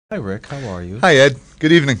Hi, Rik. How are you? Hi, Ed.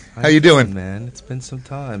 Good evening. How you doing, man? It's been some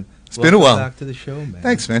time. It's been a while. Back to the show, man.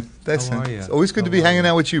 Thanks, man. Thanks, How man. are you? It's always good to be hanging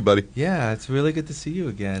out with you, buddy. Yeah, it's really good to see you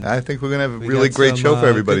again. I think we're going to have a We really got great some, show for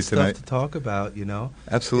everybody good tonight. Stuff to talk about, you know.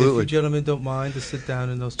 Absolutely. If you gentlemen don't mind to sit down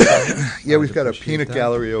in those chairs. Yeah, we've got a appreciate peanut that.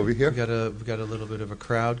 gallery over here. We got a little bit of a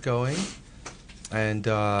crowd going, and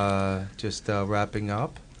just wrapping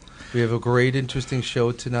up. We have a great, interesting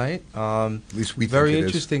show tonight. At least we Very think it is.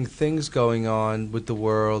 interesting things going on with the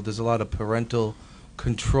world. There's a lot of parental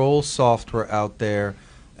control software out there,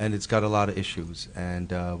 and it's got a lot of issues, and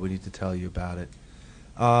we need to tell you about it.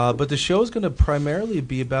 But the show is going to primarily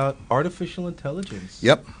be about artificial intelligence.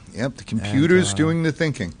 Yep. The computer's And, doing the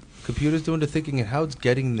thinking. Computers doing the thinking and how it's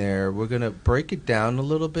getting there. We're going to break it down a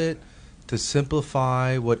little bit to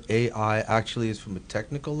simplify what AI actually is from a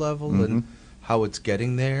technical level and how it's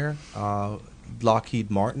getting there.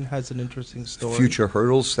 Lockheed Martin has an interesting story. Future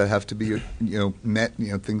hurdles that have to be, met.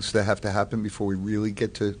 Things that have to happen before we really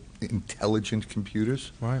get to intelligent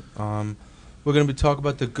computers. Right. We're going to be talking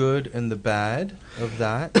about the good and the bad of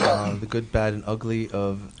that, the good, bad, and ugly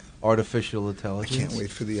of artificial I intelligence. can't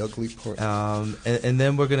wait for the ugly part. And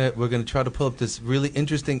then we're gonna try to pull up this really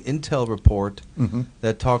interesting Intel report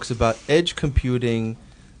that talks about edge computing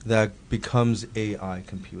that becomes AI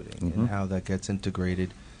computing and how that gets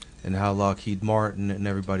integrated, and how Lockheed Martin and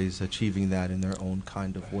everybody's achieving that in their own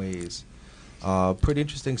kind of ways. Pretty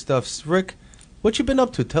interesting stuff. Rik, what you been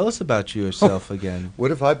up to? Tell us about yourself again. What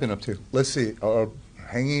have I been up to? Let's see.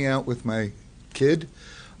 Hanging out with my kid,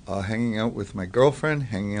 hanging out with my girlfriend,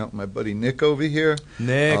 hanging out with my buddy Nick over here.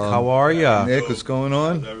 Nick, how are ya? Nick, what's going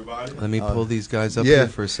on? Let me pull these guys up here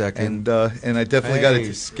for a second. And I definitely got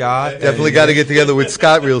to Scott. definitely got to get together with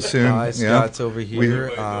Scott real soon. Hi, Scott's over here.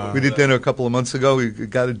 We did dinner a couple of months ago. We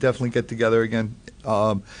got to definitely get together again.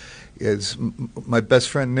 Is my best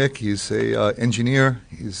friend Nick. He's a engineer.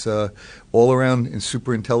 He's all around and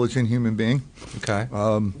super intelligent human being. Okay.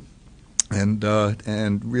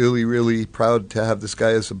 And really, really proud to have this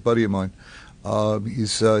guy as a buddy of mine.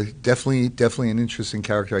 He's definitely an interesting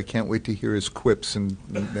character. I can't wait to hear his quips and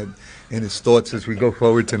his thoughts as we go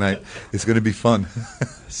forward tonight. It's going to be fun.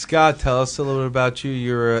 Scott, tell us a little bit about you.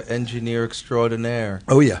 You're an engineer extraordinaire.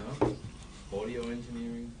 Oh, yeah. Audio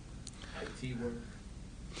engineering, IT work.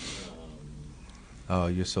 Oh,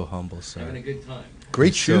 you're so humble, sir. Having a good time.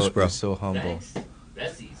 Great shoes, bro. You're so humble. Thanks.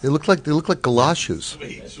 Bessie's. They look like galoshes.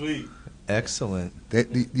 Sweet. Excellent.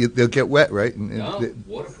 They'll get wet, right? No,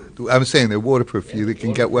 waterproof. I'm saying they're waterproof. Yeah, They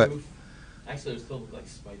can get wet. Actually, they still look like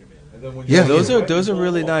Spider-Man. Yeah, Those are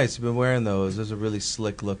really nice. You've been wearing those. Those are really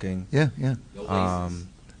slick looking. Yeah. No laces.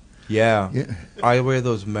 Yeah. Yeah. I wear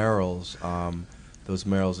those Merrells. Those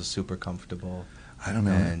Merrells are super comfortable. I don't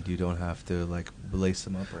know. And you don't have to lace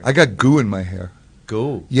them up. I got goo in my hair.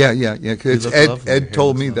 Go. Yeah. 'Cause look Ed lovely. Your hair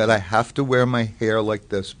told looks me that lovely. I have to wear my hair like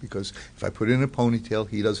this because if I put it in a ponytail,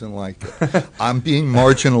 he doesn't like it. I'm being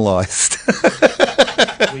marginalized.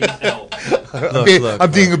 Please help. I'm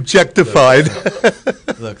being objectified.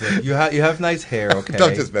 Look. You have nice hair. Okay.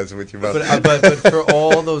 I'm just messing with you, bro. But for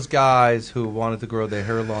all those guys who wanted to grow their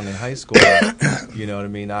hair long in high school, you know what I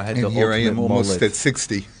mean? I had the And here I ultimate am almost mullet, at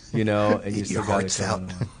 60. you know, and you Your still got it heart's out.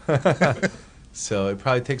 going on. So it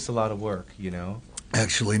probably takes a lot of work, you know.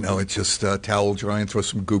 Actually, no, it's just towel dry and throw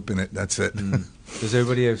some goop in it. That's it. Does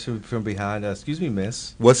everybody ever from behind, excuse me,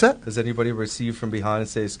 miss? What's that? Does anybody receive from behind and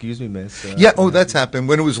say, excuse me, miss? Yeah, that's happened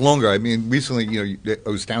when it was longer. I mean, recently, it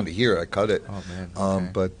was down to here. I cut it. Oh, man. Okay.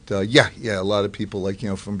 But yeah, a lot of people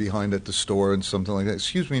from behind at the store and something like that.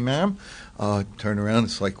 Excuse me, ma'am. Turn around.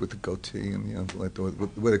 It's like with the goatee and like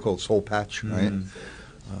what they call it, soul patch, right?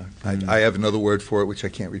 I have another word for it, which I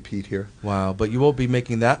can't repeat here. Wow, but you won't be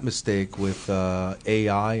making that mistake with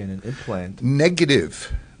AI and an implant.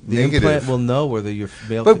 Negative. The implant will know whether you're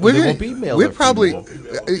male. But There won't be male. we're or probably,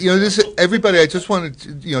 female. this is, everybody. I just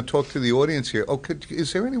wanted to, talk to the audience here. Oh,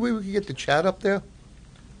 is there any way we could get the chat up there?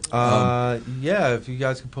 Yeah, if you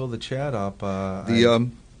guys can pull the chat up.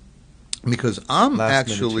 Because I'm Last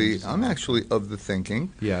minute changes. actually of the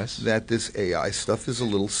thinking Yes. that this AI stuff is a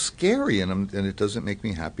little scary and it doesn't make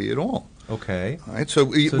me happy at all. Okay. All right, so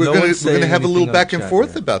we're no going one's to have a saying little anything on back the and chat forth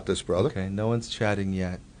yet. about this, brother. Okay, no one's chatting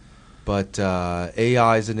yet. But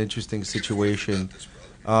AI is an interesting situation.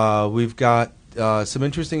 We've got some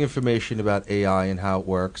interesting information about AI and how it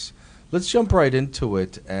works. Let's jump right into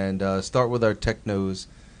it and start with our tech news.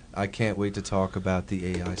 I can't wait to talk about the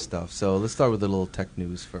AI stuff. So let's start with a little tech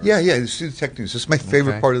news first. Yeah, this is tech news. This is my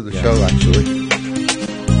favorite Okay. part of the Yeah. show, actually.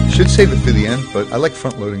 Should save it for the end, but I like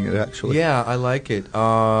front loading it, actually. Yeah, I like it.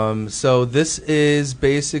 So this is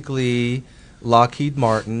basically Lockheed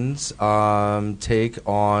Martin's take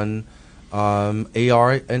on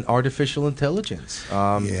AR and artificial intelligence.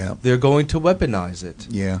 Yeah. They're going to weaponize it.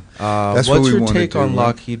 Yeah. That's what What's we your wanna take do, on right?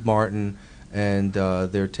 Lockheed Martin and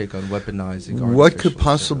their take on weaponizing What could artificial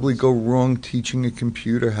possibly intelligence? go wrong teaching a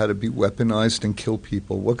computer how to be weaponized and kill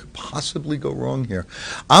people? What could possibly go wrong here?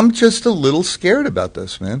 I'm just a little scared about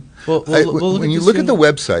this, man. Well, look when at you this look at the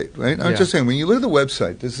young- website, right? I'm Yeah. just saying, when you look at the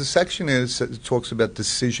website, there's a section in it that talks about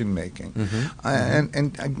decision making,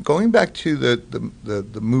 and going back to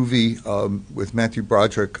the movie with Matthew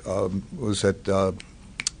Broderick, was that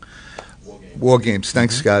War Games?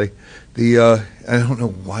 Thanks, Scotty. I don't know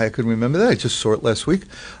why I couldn't remember that. I just saw it last week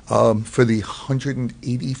for the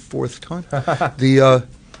 184th time.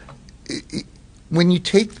 When you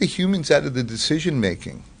take the humans out of the decision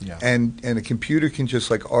making, Yeah. and a computer can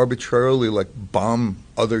just like arbitrarily like bomb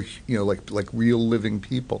other, like real living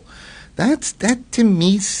people, that to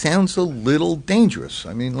me sounds a little dangerous.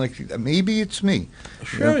 I mean, like, maybe it's me.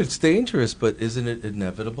 Sure, it's dangerous, but isn't it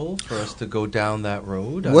inevitable for us to go down that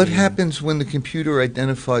road? What happens when the computer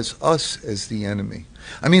identifies us as the enemy?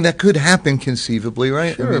 I mean, that could happen conceivably,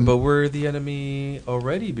 right? Sure, I mean, but we're the enemy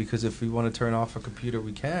already, because if we want to turn off a computer,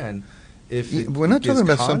 we can. If it we're not gets talking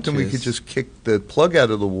about something we could conscious- just kick the plug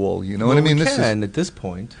out of the wall. You know what I mean? We This can at this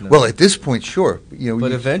point. No. well, at this point, sure.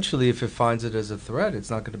 But eventually, if it finds it as a threat, it's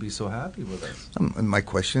not going to be so happy with us. And my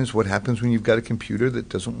question is, what happens when you've got a computer that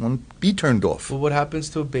doesn't want to be turned off? Well, what happens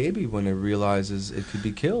to a baby when it realizes it could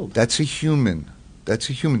be killed? That's a human. That's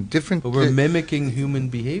a human. Different. But we're mimicking human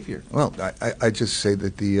behavior. Well, I just say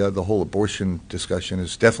that the whole abortion discussion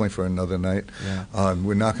is definitely for another night. Yeah.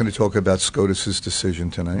 We're not going to talk about SCOTUS's decision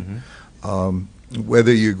tonight, Mhm.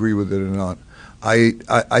 whether you agree with it or not.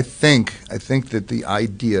 I think that the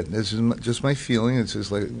idea, this is just my feeling, it's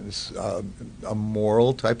just like a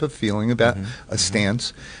moral type of feeling about a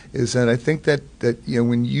stance, is that I think that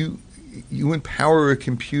when you empower a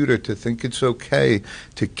computer to think it's okay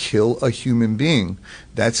to kill a human being,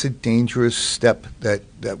 that's a dangerous step. That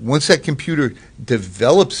once that computer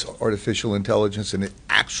develops artificial intelligence and it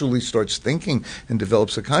actually starts thinking and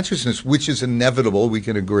develops a consciousness, which is inevitable, we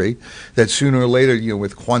can agree that sooner or later,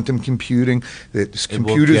 with quantum computing, that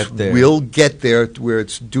computers will get there where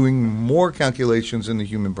it's doing more calculations in the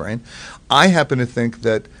human brain. I happen to think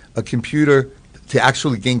that a computer, to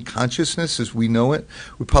actually gain consciousness as we know it,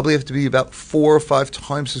 would probably have to be about 4 or 5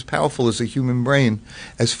 times as powerful as a human brain,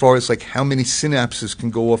 as far as like how many synapses can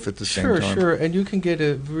go off at the same time. Sure, and you can get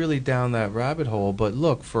really down that rabbit hole. But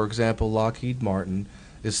look, for example, Lockheed Martin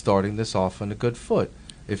is starting this off on a good foot.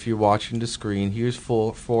 If you're watching the screen, here's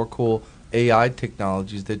four cool AI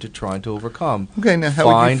technologies that you're trying to overcome. Okay, now how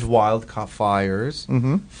find wildfires,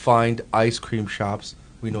 Mm-hmm. find ice cream shops.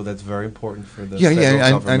 We know that's very important for the Yeah, federal yeah,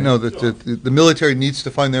 I government. know that the military needs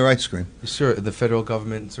to find their ice cream. Sure, the federal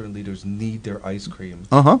government and certain leaders need their ice cream.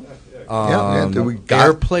 Uh-huh. Yeah, we got-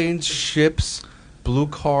 Airplanes, ships, blue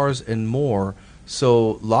cars, and more.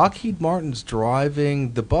 So Lockheed Martin's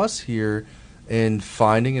driving the bus here in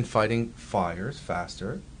finding and fighting fires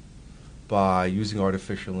faster by using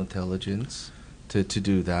artificial intelligence to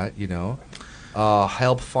do that,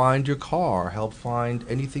 help find your car, help find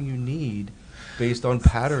anything you need based on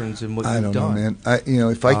patterns and what I you've don't done. know,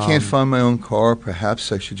 man. If I can't find my own car,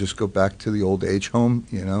 perhaps I should just go back to the old age home,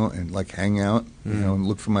 and like hang out, and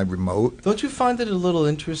look for my remote. Don't you find it a little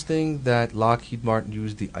interesting that Lockheed Martin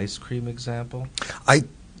used the ice cream example? I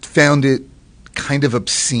found it kind of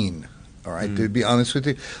obscene. All right, to be honest with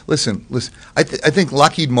you. Listen. I think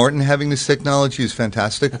Lockheed Martin having this technology is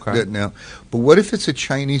fantastic. Okay. Now, but what if it's a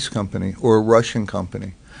Chinese company or a Russian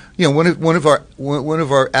company? One of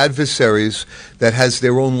our adversaries that has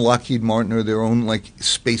their own Lockheed Martin or their own like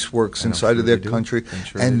space works inside of their country,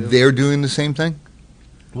 and they're doing the same thing.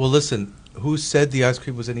 Well, listen, who said the ice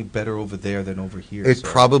cream was any better over there than over here? It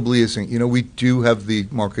probably isn't. We do have the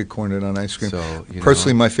market cornered on ice cream. So,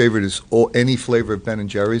 Personally, my favorite is any flavor of Ben and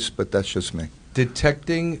Jerry's, but that's just me.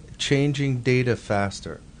 Detecting changing data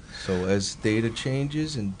faster. So as data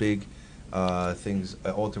changes and big things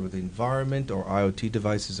alter with the environment or IoT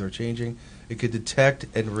devices are changing, it could detect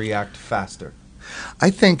and react faster.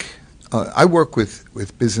 I think I work with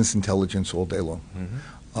business intelligence all day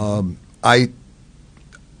long. I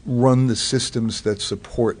run the systems that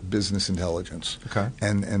support business intelligence, Okay.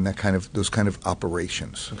 and those kind of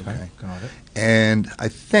operations. Okay, got it. And I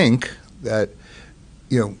think that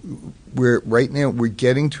we're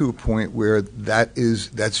getting to a point where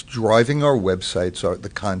that's driving our websites, the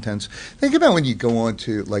contents. Think about when you go on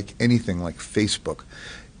to like anything like Facebook.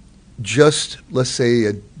 Just let's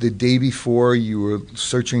say the day before you were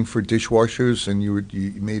searching for dishwashers and you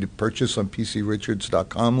made a purchase on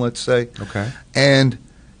PCRichards.com, let's say. Okay. And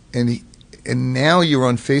and now you're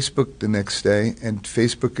on Facebook the next day, and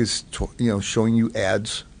Facebook is showing you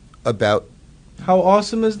ads about How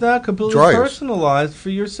awesome is that? Completely dryers. personalized for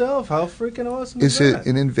yourself. How freaking awesome is Is that? it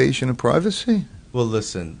an invasion of privacy? Well,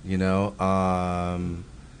 listen,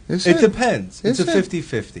 Is it depends. Is It's a it?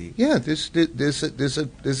 50-50. Yeah,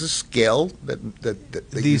 there's a scale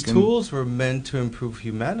that These you can, tools were meant to improve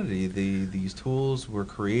humanity. These tools were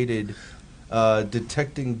created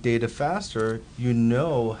detecting data faster,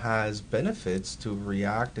 has benefits to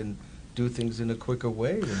react and do things in a quicker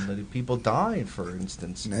way than letting people die, for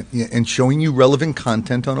instance. and showing you relevant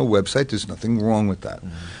content on a website. There's nothing wrong with that,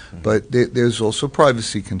 but there's also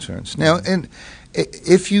privacy concerns. Now, and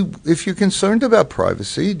if you're concerned about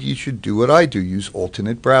privacy, you should do what I do: use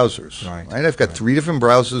alternate browsers. Right. I've got 3 different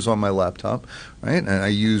browsers on my laptop, right? And I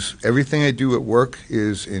use everything I do at work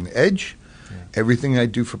is in Edge. Everything I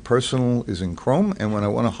do for personal is in Chrome, and when I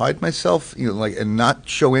want to hide myself, and not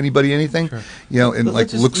show anybody anything, Sure. and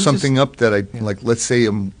But look something up that I like. Let's say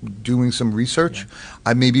I'm doing some research,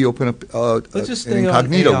 I maybe open up Let's just an stay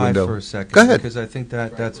incognito on AI window. for a second. Go ahead. Because I think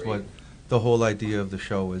that's what the whole idea of the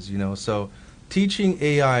show is, So teaching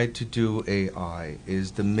AI to do AI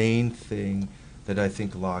is the main thing that I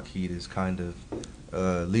think Lockheed is kind of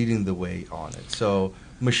leading the way on it. So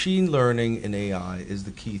machine learning and AI is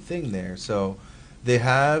the key thing there. So they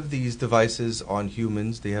have these devices on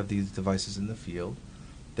humans. They have these devices in the field.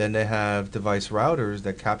 Then they have device routers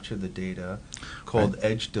that capture the data called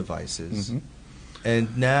edge devices. Mm-hmm.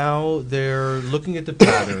 And now they're looking at the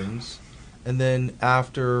patterns. And then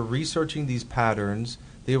after researching these patterns,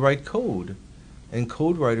 they write code. And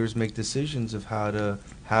code writers make decisions of how to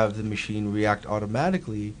have the machine react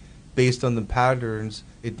automatically based on the patterns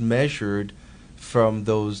it measured from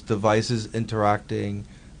those devices interacting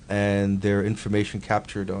and their information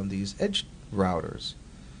captured on these edge routers.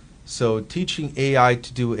 So teaching AI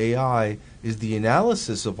to do AI is the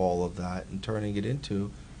analysis of all of that and turning it into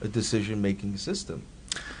a decision-making system.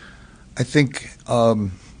 I think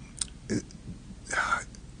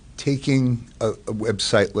taking a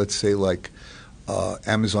website, let's say like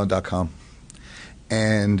Amazon.com,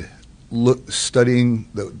 and studying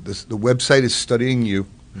the website is studying you.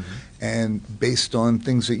 Mm-hmm. And based on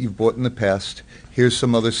things that you've bought in the past, here's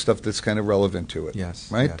some other stuff that's kind of relevant to it.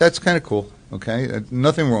 Yes. Right? Yes. That's kind of cool. Okay?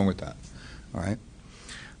 Nothing wrong with that. All right?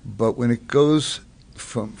 But when it goes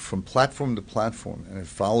from platform to platform and it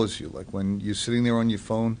follows you, like when you're sitting there on your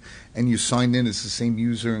phone and you signed in as the same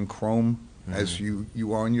user in Chrome as you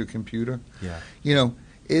are on your computer,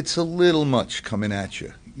 it's a little much coming at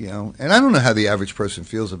you. And I don't know how the average person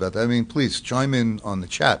feels about that. I mean, please chime in on the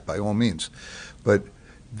chat by all means. But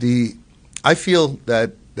I feel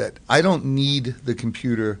that I don't need the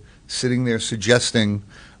computer sitting there suggesting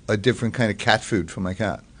a different kind of cat food for my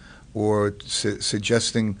cat, or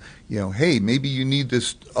suggesting, hey, maybe you need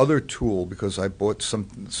this other tool because I bought some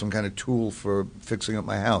kind of tool for fixing up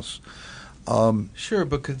my house. Sure,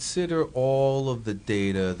 but consider all of the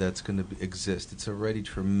data that's going to exist. It's already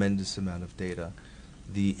tremendous amount of data.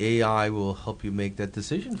 The AI will help you make that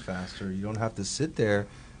decision faster. You don't have to sit there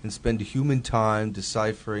and spend human time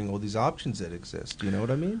deciphering all these options that exist. You know what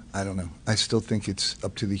I mean? I don't know. I still think it's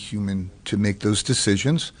up to the human to make those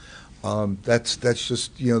decisions. That's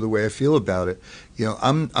just the way I feel about it.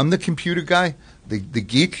 I'm the computer guy, the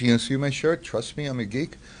geek. See my shirt? Trust me, I'm a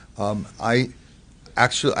geek. I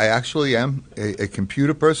actually am a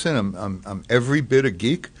computer person. I'm every bit a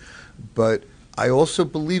geek, but I also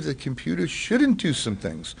believe that computers shouldn't do some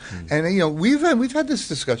things. And we've had this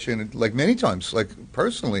discussion like many times, like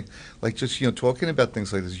personally, like just talking about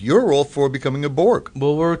things like this. You're all for becoming a Borg.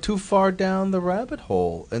 Well, we're too far down the rabbit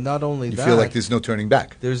hole, and not only You that, feel like there's no turning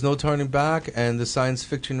back. There's no turning back, and the science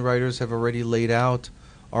fiction writers have already laid out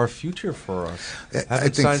our future for us.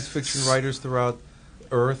 Haven't science fiction writers throughout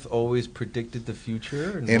Earth always predicted the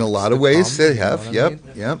future? In a lot of ways, they have.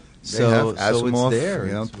 Yep. So, they have Asimov. it's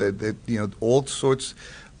there.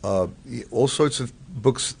 All sorts of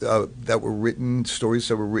books that were written, stories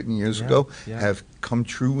that were written years ago, have come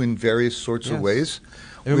true in various sorts of ways.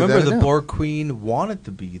 And remember, the Borg Queen wanted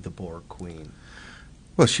to be the Borg Queen.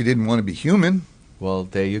 Well, she didn't want to be human. Well,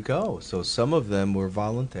 there you go. So some of them were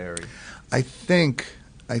voluntary. I think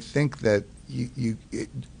that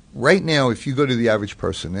right now, if you go to the average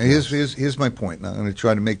person, here's my point. And I'm going to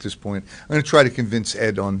try to make this point. I'm going to try to convince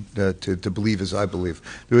Ed to believe as I believe.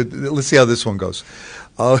 Let's see how this one goes.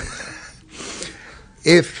 How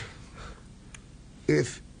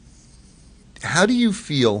do you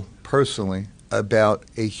feel personally about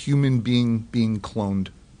a human being cloned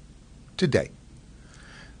today?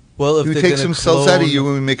 Well, if we they're take gonna some cells out of you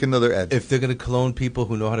and we make another Ed. If they're going to clone people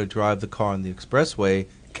who know how to drive the car on the expressway,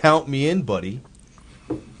 Count me in, buddy.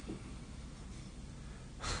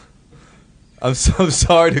 I'm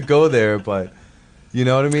sorry to go there, but you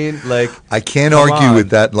know what I mean? Like, I can't come argue on. with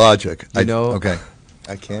that logic. You know? Okay.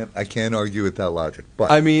 I can't argue with that logic.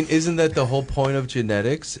 But I mean, isn't that the whole point of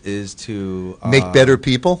genetics is to make better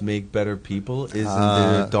people? Make better people? Isn't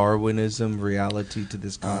there Darwinism reality to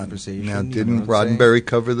this conversation? Now, You know didn't what I'm saying? Roddenberry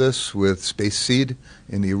cover this with Space Seed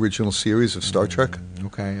in the original series of Star Trek?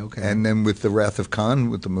 Okay. And then with the Wrath of Khan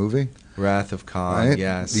with the movie? Wrath of Khan, Right?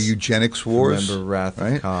 yes. The eugenics wars. Remember Wrath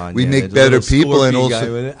right? of Khan. We yeah, make the better little people, and Scorpy also,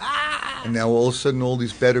 guy went, and now all of a sudden, all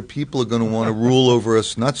these better people are going to want to rule over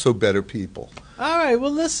us not so better people. All right,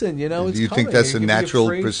 well, listen, you know, it's Do you think coming. that's You a can be natural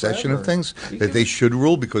afraid procession forever. of things You that can- they should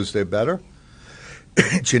rule because they're better,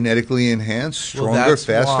 genetically enhanced, Well, stronger, that's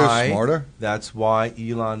faster, why- smarter? That's why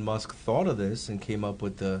Elon Musk thought of this and came up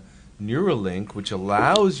with the Neuralink, which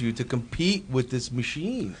allows you to compete with this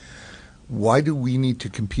machine. Why do we need to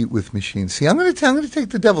compete with machines? See, I'm going to take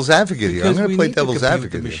the devil's advocate here. I'm Because going we to play need devil's compete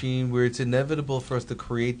advocate with the here. machine, where it's inevitable for us to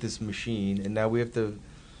create this machine, and now we have to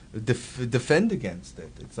defend against it.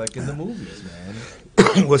 It's like in the movies,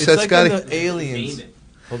 man. What's It's that's like got in to? the Aliens. Name it.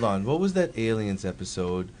 Hold on, what was that Aliens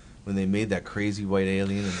episode when they made that crazy white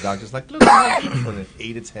alien and the doctor's like, look, and it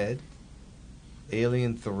ate its head?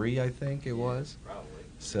 Alien 3, I think it was. Probably.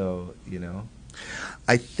 So, you know.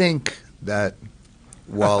 I think that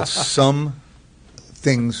while some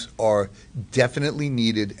things are definitely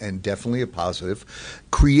needed and definitely a positive,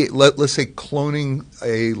 let's say cloning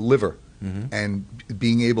a liver and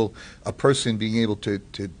a person being able to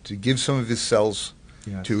give some of his cells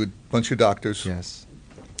Yes. to a bunch of doctors, Yes.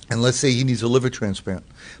 and let's say he needs a liver transplant.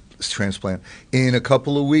 In a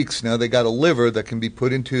couple of weeks, now they got a liver that can be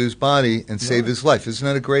put into his body and save his life. Isn't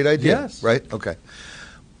that a great idea? Yes. Right? Okay.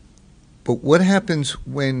 But what happens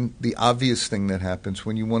when the obvious thing that happens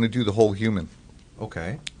when you want to do the whole human?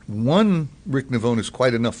 Okay. One Rik Nevone is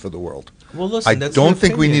quite enough for the world. Well, listen, I that's don't your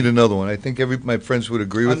think we need opinion. another one. I think my friends would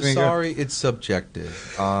agree with I'm me here. sorry, it's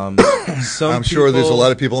subjective. Some I'm sure there's a people-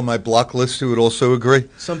 lot of people on my block list who would also agree.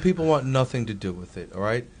 Some people want nothing to do with it, all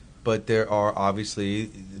right? But there are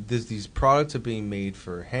obviously these products are being made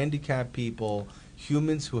for handicapped people,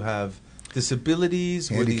 humans who have disabilities,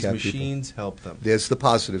 where these Handicapped people. machines help them. There's the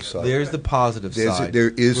positive side. There's the positive side.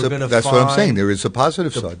 There is We're gonna that's what I'm saying. find There is a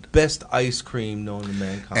positive the side. best ice cream known to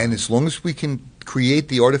mankind. And as long as we can create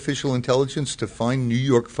the artificial intelligence to find New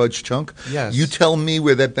York fudge chunk, Yes. you tell me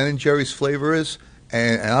where that Ben and Jerry's flavor is,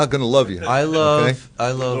 and I'm going to love you. I love It's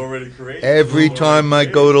already created. Every It's time I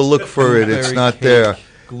already go to look for it, it's blueberry not cake, there.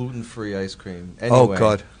 gluten-free ice cream. Oh, Anyway,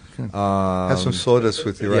 God. Have some sawdust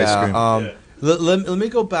with your ice cream. Yeah. Let me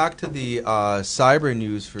go back to the cyber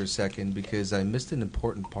news for a second, because I missed an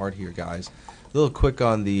important part here, guys. A little quick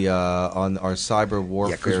on the on our cyber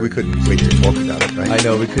warfare. Yeah, because we couldn't wait to talk about it, right? I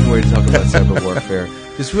know, we couldn't wait to talk about cyber warfare.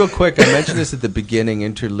 Just real quick, I mentioned this at the beginning,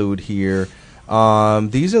 interlude here.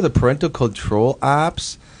 These are the parental control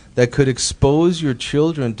apps that could expose your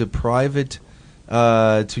children to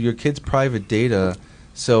your kids' private data.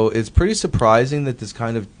 So it's pretty surprising that this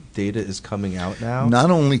kind of data is coming out now.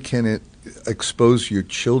 Not only can it expose your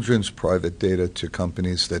children's private data to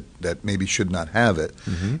companies that maybe should not have it,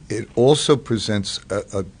 it also presents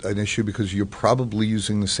an issue because you're probably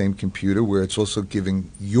using the same computer where it's also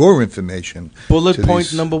giving your information. Bullet to point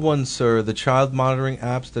these- number 1, sir, the child monitoring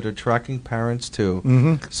apps that are tracking parents too.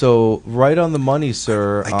 Mhm. So right on the money,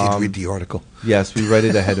 sir. I did read the article. Yes, we read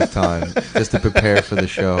it ahead of time just to prepare for the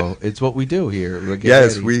show. It's what we do here. We're getting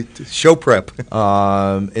Yes, ready. show prep.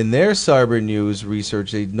 In their cyber news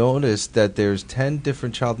research, they noticed that there's 10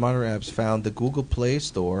 different child monitor apps found the Google Play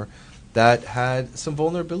Store that had some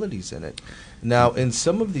vulnerabilities in it. Now, in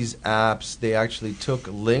some of these apps, they actually took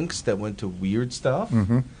links that went to weird stuff.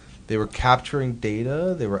 They were capturing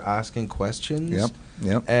data. They were asking questions.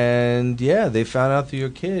 Yep. And, yeah, they found out through your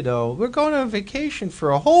kid, oh, we're going on vacation for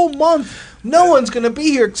a whole month. No one's going to be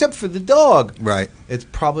here except for the dog. Right. It's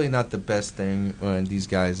probably not the best thing when these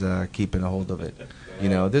guys are keeping a hold of it. You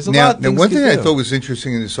know, there's a Now, lot of things one to thing I do. thought was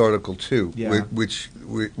interesting in this article too, Yeah. which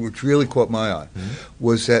really caught my eye,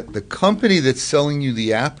 was that the company that's selling you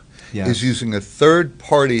the app Yes. is using a third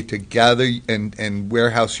party to gather and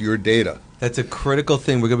warehouse your data. That's a critical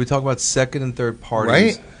thing. We're going to be talking about second and third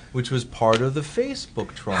parties, Right. which was part of the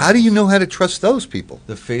Facebook trial. How do you know how to trust those people?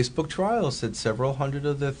 The Facebook trial said several hundred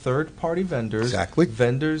of the third-party vendors, Exactly.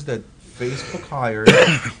 vendors that Facebook hired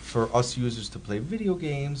for us users to play video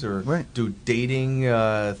games or Right. do dating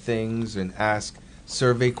things and ask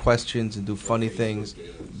survey questions and do funny things.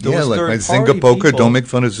 those like my third-party Zynga poker. people Don't make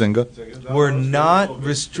fun of Zynga. were not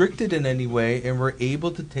restricted in any way and were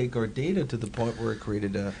able to take our data to the point where it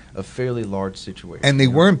created a fairly large situation. And they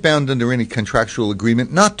weren't bound under any contractual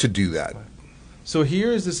agreement not to do that. So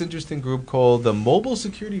here is this interesting group called the Mobile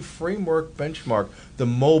Security Framework Benchmark, the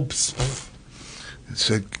MOBS. It's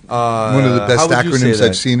one of the best acronyms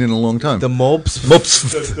I've seen in a long time. The MOBS.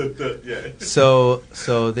 MOBS.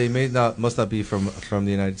 So they must not be from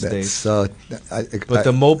the United States. But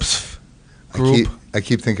The MOBS group. I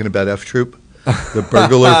keep thinking about F Troop, the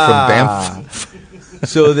burglar from Banff.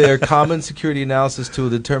 So their common security analysis tool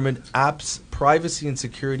determined apps' privacy and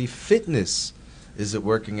security fitness. Is it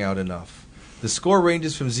working out enough? The score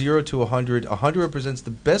ranges from 0 to 100. 100 represents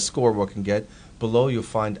the best score one can get. Below you'll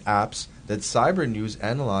find apps that Cyber News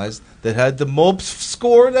analyzed that had the MOBS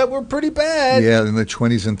score that were pretty bad. Yeah, in the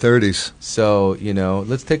 20s and 30s. So,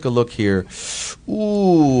 let's take a look here.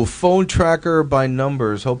 Ooh, phone tracker by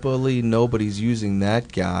numbers. Hopefully nobody's using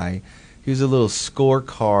that guy. Here's a little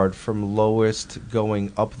scorecard from lowest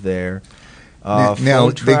going up there. Now,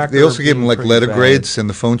 they also gave them like letter grades, and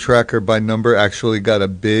the phone tracker by number actually got a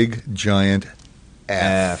big, giant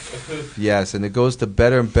F. Yes, and it goes to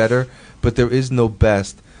better and better, but there is no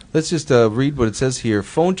best. Let's just read what it says here.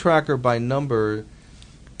 Phone tracker by number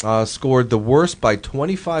scored the worst by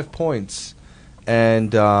 25 points,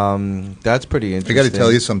 and that's pretty interesting. I got to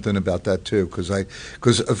tell you something about that too,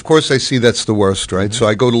 because of course I see that's the worst, right? Mm-hmm. So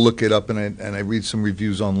I go to look it up and I read some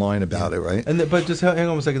reviews online about it, right? But just hang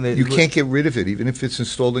on a second. You can't get rid of it, even if it's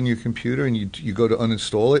installed on your computer and you go to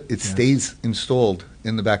uninstall it. It stays installed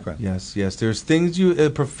in the background. Yes. There's things a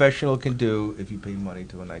professional can do if you pay money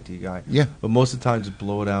to an IT guy. Yeah. But most of the time, just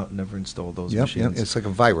blow it out and never install those machines. It's like a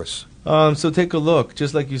virus. So take a look.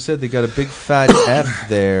 Just like you said, they got a big fat F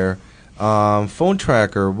there. Phone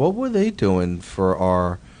tracker, what were they doing for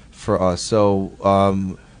us?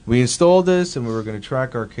 So we installed this, and we were going to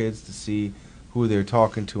track our kids to see who they're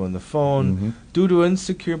talking to on the phone. Mm-hmm. Due to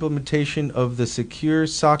insecure implementation of the Secure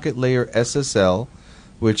Socket Layer SSL,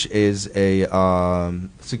 which is a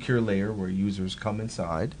secure layer where users come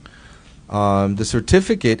inside, the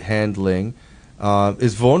certificate handling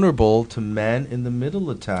is vulnerable to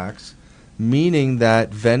man-in-the-middle attacks, meaning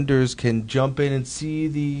that vendors can jump in and see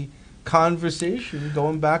the conversation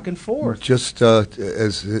going back and forth. Just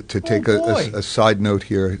take a side note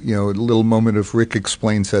here, a little moment of Rik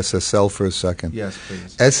explains SSL for a second. Yes,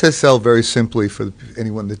 please. SSL, very simply for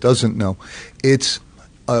anyone that doesn't know, it's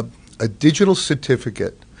a digital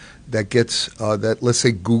certificate that gets that, let's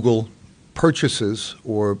say, Google purchases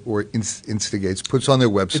or instigates, puts on their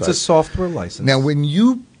website. It's a software license. Now, when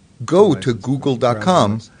you go to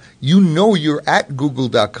Google.com, you know you're at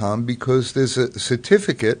Google.com because there's a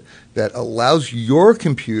certificate that allows your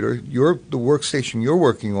computer, the workstation you're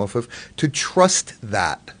working off of, to trust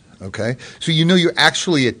that. Okay? So you know you're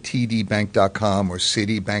actually at tdbank.com or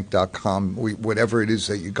citibank.com, whatever it is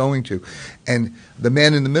that you're going to. And the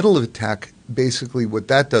man-in-the-middle of attack, basically what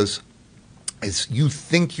that does is you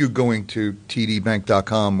think you're going to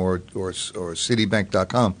tdbank.com or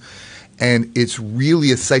citibank.com, and it's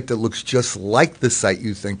really a site that looks just like the site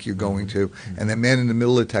you think you're going to. Mm-hmm. And that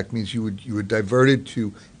man-in-the-middle attack means you were diverted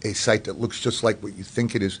to a site that looks just like what you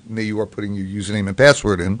think it is. And there you are putting your username and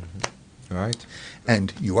password in. Mm-hmm. All right.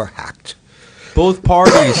 And you are hacked. Both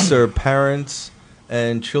parties, sir, parents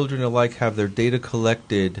and children alike, have their data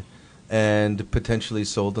collected and potentially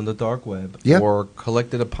sold on the dark web, or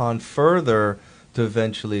collected upon further to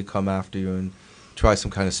eventually come after you and try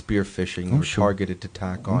some kind of spear phishing or targeted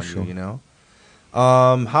attack on you.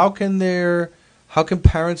 How can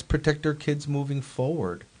parents protect their kids moving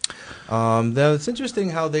forward? Now it's interesting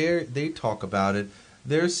how they talk about it.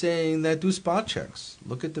 They're saying that do spot checks.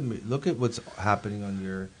 Look at what's happening on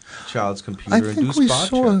your child's computer and do spot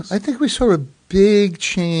checks. I think we saw a big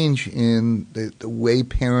change in the way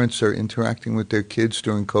parents are interacting with their kids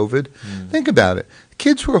during COVID. Think about it.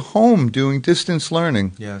 Kids were home doing distance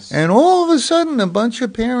learning. Yes. And all of a sudden, a bunch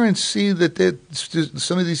of parents see that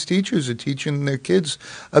some of these teachers are teaching their kids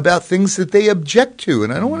about things that they object to.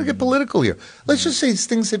 And I don't want to get political here. Let's just say it's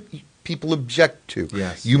things that people object to.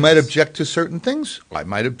 Yes, you might object to certain things. I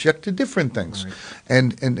might object to different things. Right.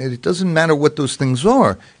 And it doesn't matter what those things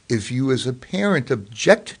are. If you as a parent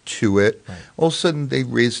object to it, all of a sudden they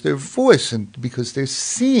raise their voice, and because they're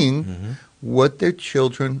seeing what their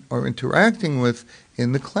children are interacting with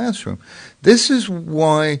in the classroom. This is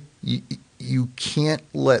why you can't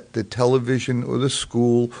let the television or the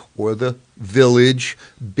school or the village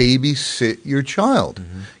babysit your child.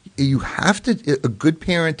 You have to. A good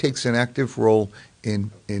parent takes an active role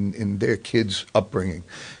in their kids' upbringing.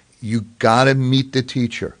 You got to meet the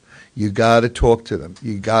teacher. You got to talk to them.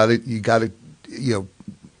 You got to you've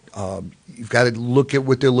got to look at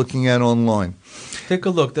what they're looking at online. Take a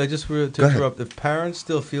look. I just to Go ahead. interrupt. If parents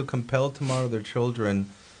still feel compelled to monitor their children,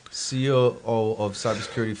 COO of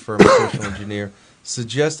cybersecurity firm social engineer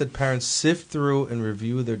suggests that parents sift through and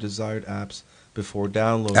review their desired apps before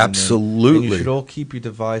downloading them. Absolutely. And you should all keep your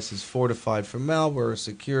devices fortified from malware,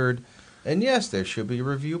 secured, and yes, there should be a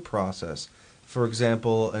review process. For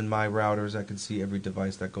example, in my routers, I can see every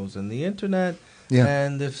device that goes on the internet. Yeah.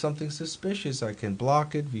 And if something's suspicious, I can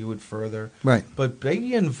block it, view it further. Right. But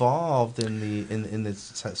be involved in the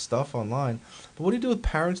stuff online. But what do you do with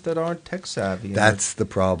parents that aren't tech savvy? That's the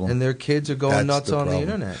problem. And their kids are going That's nuts the on the problem.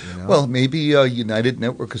 internet. You know? Well, maybe United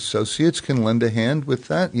Network Associates can lend a hand with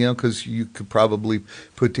that, because you could probably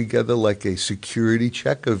put together like a security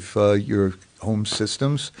check of your home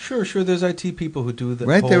systems. Sure. There's IT people who do the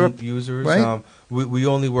Right, they're home users. right. We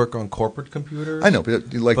only work on corporate computers. I know,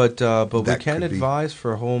 but but we that can could be- advise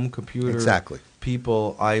for home computer Exactly.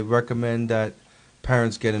 people. I recommend that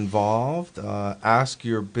parents get involved. Ask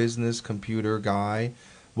your business computer guy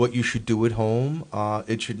what you should do at home.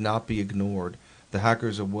 It should not be ignored. The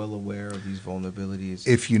hackers are well aware of these vulnerabilities.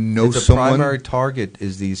 If you know the someone, primary target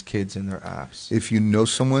is these kids and their apps. if you know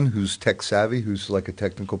someone who's tech savvy, who's like a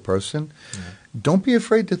technical person, don't be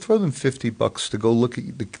afraid to throw them $50 to go look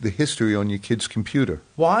at the history on your kid's computer.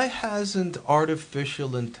 Why hasn't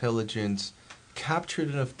artificial intelligence captured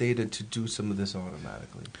enough data to do some of this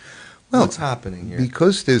automatically? Well, What's happening here?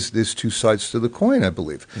 Because there's two sides to the coin, I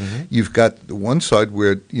believe. Mhm. You've got the one side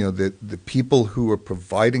where the people who are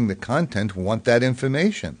providing the content want that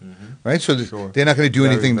information, right? So Sure. they're not going to do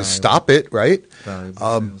Very anything to valuable. stop it, right?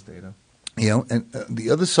 Valuable sales data. And the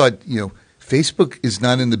other side, Facebook is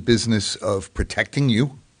not in the business of protecting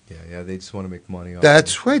you. Yeah, they just want to make money off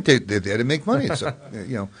That's right. They're there to make money. It's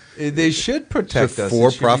They should protect It's a us.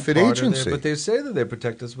 for-profit It should be part of their- agency. but they say that they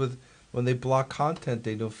protect us when they block content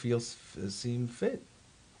they don't seem fit.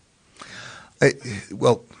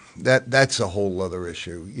 well, that's a whole other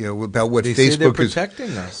issue. About what They say they're Facebook is.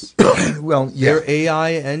 protecting us. Well, yeah. Their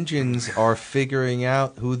AI engines are figuring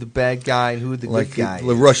out who the bad guy and who the Like good guy the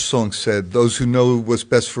is. Rush song said, "Those who know what's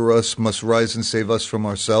best for us must rise and save us from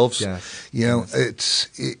ourselves." Yes.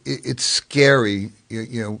 It's scary.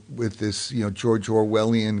 With this George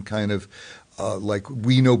Orwellian kind of like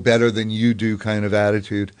we know better than you do kind of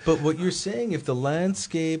attitude. But what you're saying, if the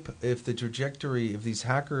landscape, if the trajectory, if these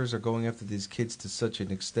hackers are going after these kids to such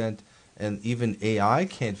an extent, and even AI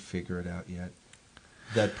can't figure it out yet,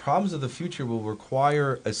 that problems of the future will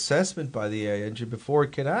require assessment by the AI engine before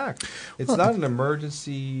it can act. It's not an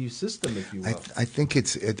emergency system, if you will. I think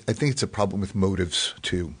it's a problem with motives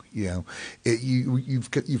too. You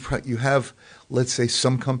have, let's say,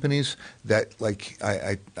 some companies that, like,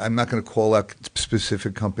 I'm not going to call out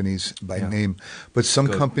specific companies by name, but some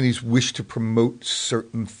Good. companies wish to promote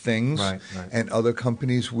certain things, Right. and other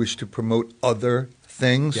companies wish to promote other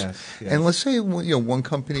things. Yes. And let's say one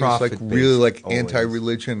company is like Profit-based, really like always.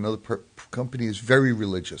 anti-religion, another company is very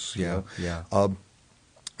religious. Yeah.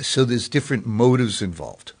 So there's different motives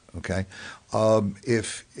involved. Okay,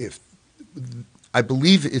 if I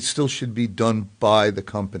believe it still should be done by the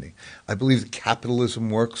company. I believe that capitalism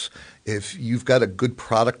works. If you've got a good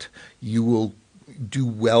product, you will do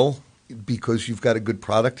well because you've got a good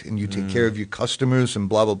product and you take care of your customers and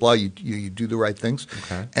blah blah blah. You do the right things,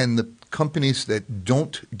 Okay. and the companies that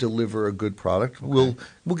don't deliver a good product will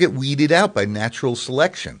get weeded out by natural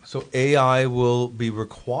selection. So AI will be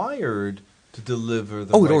required to deliver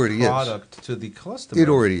the Oh, it right already is. product to the customer. It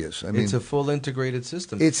already is. I mean, It's a full integrated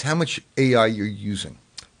system. it's how much AI you're using.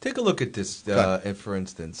 Take a look at this, Go for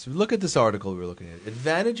instance. Look at this article we're looking at.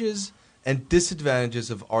 Advantages and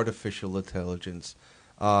disadvantages of artificial intelligence.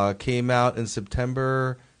 Came out in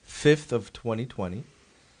September 5th of 2020.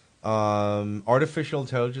 Artificial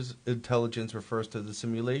intelligence refers to the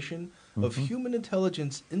simulation of human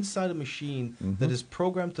intelligence inside a machine that is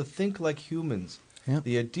programmed to think like humans. Yeah.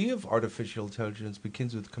 The idea of artificial intelligence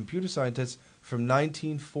begins with computer scientists from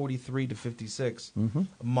 1943 to 56.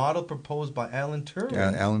 A model proposed by Alan Turing.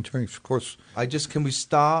 Yeah, Alan Turing, of course. Can we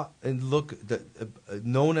stop and look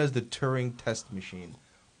known as the Turing test machine?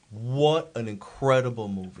 What an incredible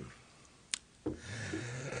movie!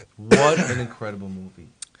 What an incredible movie!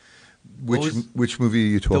 Which movie are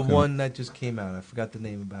you talking The one that just came out. I forgot the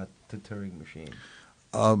name about the Turing machine.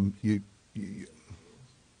 about?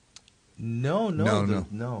 No. No.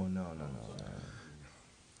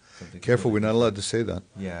 Something Careful, we're completely not allowed to say that.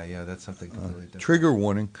 Yeah, that's something completely different. Trigger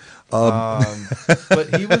warning. But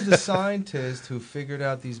he was the scientist who figured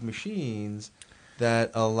out these machines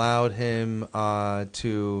that allowed him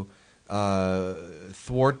to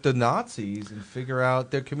thwart the Nazis and figure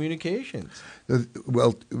out their communications.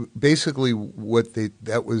 Well, basically,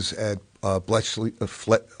 that was at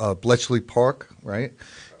Bletchley Park, right?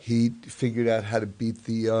 He figured out how to beat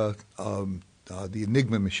the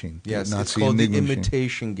Enigma machine. Yes, the Nazi it's called Enigma the machine.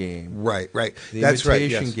 Imitation Game. Right. The That's right.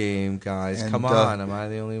 Imitation Yes. Game, guys. And, Come on, am I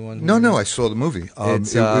the only one? No, here? no, I saw the movie.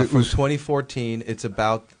 It's it from was 2014. It's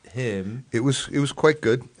about him. It was quite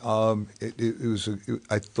good. I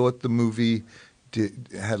thought the movie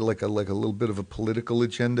had like a little bit of a political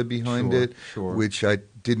agenda behind it, which I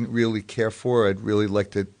didn't really care for. I'd really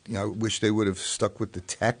like to. I wish they would have stuck with the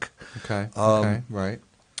tech. Okay. Right.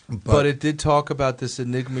 But it did talk about this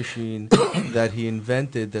Enigma machine that he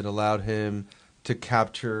invented that allowed him to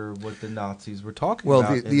capture what the Nazis were talking about.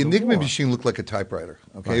 Well, the Enigma war. machine looked like a typewriter.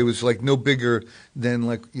 Okay, Right. It was like no bigger than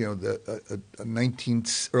like the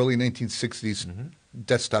early 1960s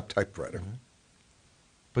desktop typewriter. Mm-hmm.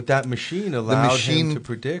 But that machine allowed him to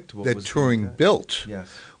predict what that was Turing going to built Yes.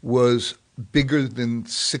 was bigger than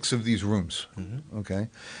 6 of these rooms. Mm-hmm. Okay,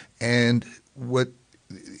 and what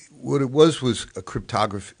it was a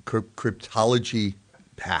cryptology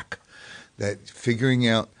hack that figuring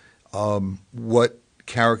out what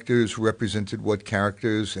characters represented what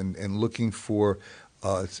characters and looking for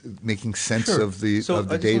making sense of the so of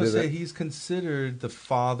the I just data. want to say he's considered the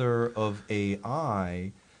father of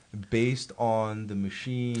AI based on the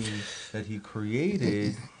machine that he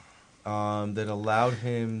created that allowed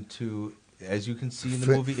him to, as you can see in the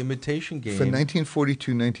movie Imitation Game. For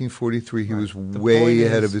 1942, 1943, he was The way point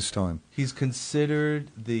ahead is, of his time. He's considered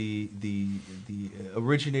the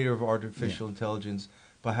originator of artificial intelligence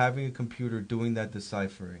by having a computer doing that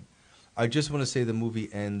deciphering. I just want to say the movie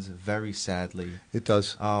ends very sadly. It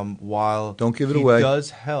does. While Don't give it he away. does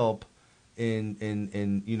help in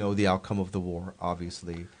the outcome of the war,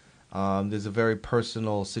 obviously. There's a very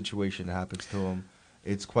personal situation that happens to him.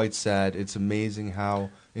 It's quite sad. It's amazing how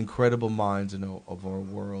incredible minds of our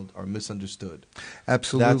world are misunderstood.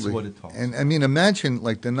 Absolutely. That's what it talks And about. I mean, imagine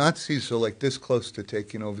like the Nazis are like this close to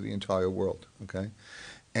taking over the entire world, okay?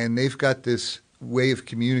 And they've got this way of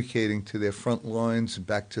communicating to their front lines and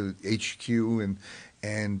back to HQ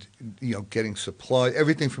and getting supplies,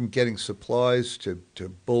 everything from getting supplies to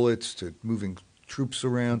bullets to moving troops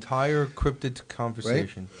around. Entire cryptid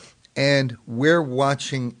conversation. Right? And we're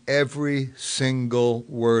watching every single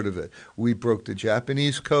word of it. We broke the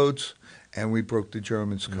Japanese codes, and we broke the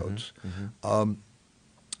Germans' codes. I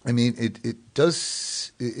mean, it does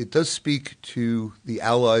speak to the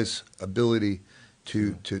Allies' ability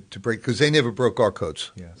to break, because they never broke our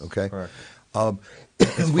codes. Yes, okay. correct.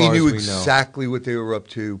 We knew as we know. exactly what they were up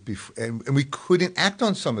to, before, and we couldn't act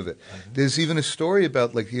on some of it. There's even a story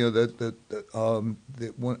about they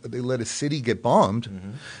let a city get bombed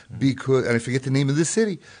because, and I forget the name of the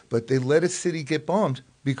city, but they let a city get bombed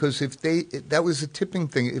because that was a tipping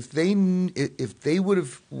thing. If they would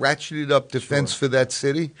have ratcheted up defense for that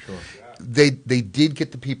city, they did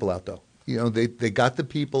get the people out though. They got the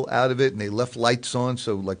people out of it, and they left lights on,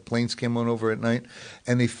 so like planes came on over at night,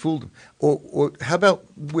 and they fooled them. Or how about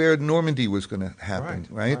where Normandy was going to happen?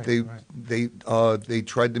 Right? They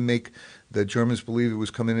tried to make the Germans believe it was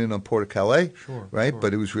coming in on Port of Calais, right?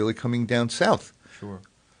 But it was really coming down south. Sure.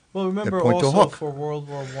 Well, remember At Pointe du also Hoc. for World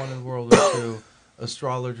War I and World War II,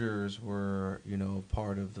 astrologers were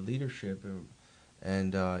part of the leadership,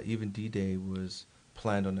 and even D-Day was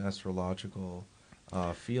planned on astrological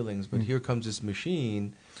feelings, but here comes this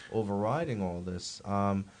machine overriding all this.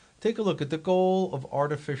 Take a look at the goal of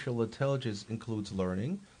artificial intelligence includes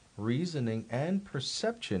learning, reasoning, and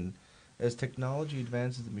perception. As technology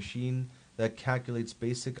advances, the machine that calculates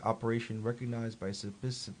basic operation recognized by a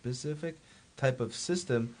specific type of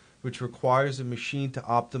system, which requires a machine to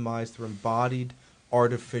optimize through embodied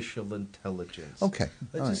artificial intelligence. Okay.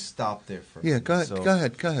 Let's just stop there for a Yeah, minute. go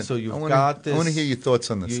ahead. So you've I got this. I want to hear your thoughts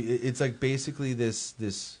on this. It's like basically this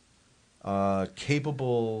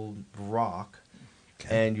capable rock,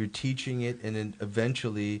 and you're teaching it, and then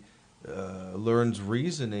eventually learns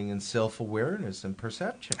reasoning and self-awareness and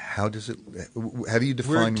perception. How do you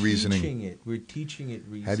define reasoning? We're teaching it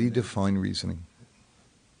reasoning. How do you define reasoning?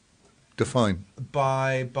 Define.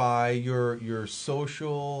 By your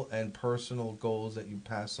social and personal goals that you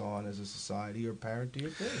pass on as a society or parent to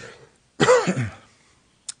your kids.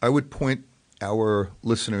 I would point our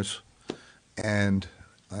listeners and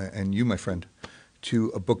you, my friend, to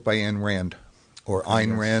a book by Ayn Rand, or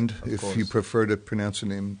Ayn Rand, if you prefer to pronounce her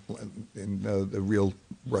name in the real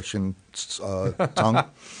Russian tongue.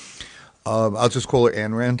 I'll just call her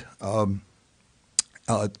Ayn Rand.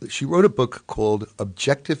 She wrote a book called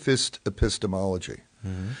Objectivist Epistemology.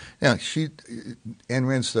 Now, Ayn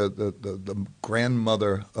Rand's the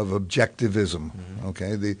grandmother of objectivism.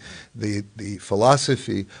 Okay, the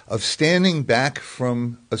philosophy of standing back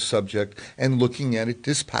from a subject and looking at it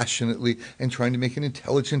dispassionately and trying to make an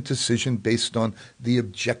intelligent decision based on the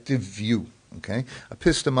objective view. Okay,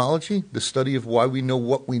 epistemology, the study of why we know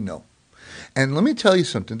what we know. And let me tell you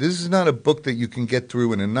something. This is not a book that you can get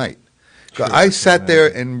through in a night. So I sat there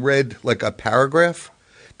and read like a paragraph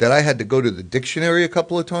that I had to go to the dictionary a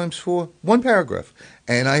couple of times for, one paragraph.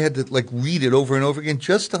 And I had to like read it over and over again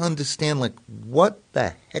just to understand like what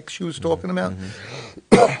the heck she was talking about.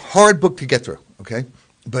 Hard book to get through, okay?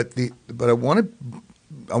 But I want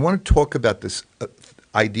to talk about this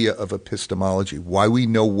idea of epistemology, why we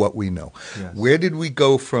know what we know. Yes. Where did we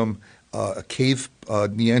go from a cave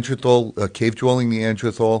Neanderthal, a cave-dwelling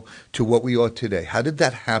Neanderthal, to what we are today? How did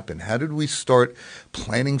that happen? How did we start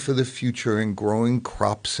planning for the future and growing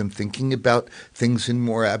crops and thinking about things in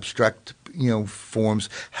more abstract, forms?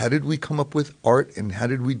 How did we come up with art, and how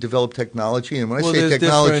did we develop technology? And when I say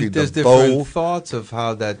technology, there's different thoughts of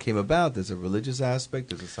how that came about. There's a religious aspect,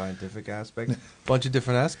 there's a scientific aspect, a bunch of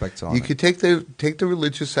different aspects on it. You could take the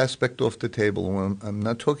religious aspect off the table. I'm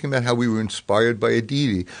not talking about how we were inspired by a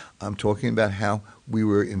deity. I'm talking about how we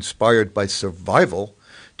were inspired by survival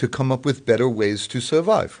to come up with better ways to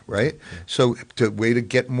survive, right? Yeah. So the way to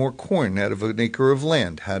get more corn out of an acre of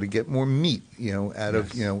land, how to get more meat, out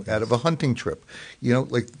of a hunting trip,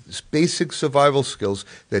 like basic survival skills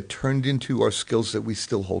that turned into our skills that we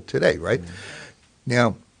still hold today, right?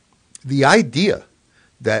 Now, the idea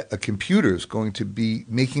that a computer is going to be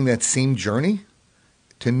making that same journey,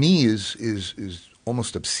 to me, is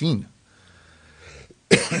almost obscene.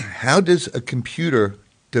 How does a computer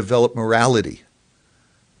develop morality?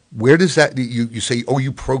 Where does that, you say,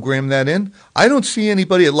 you program that in? I don't see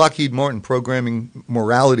anybody at Lockheed Martin programming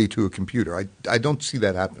morality to a computer. I don't see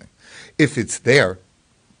that happening. If it's there,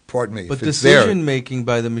 pardon me. But decision-making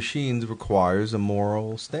by the machines requires a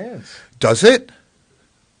moral stance. Does it?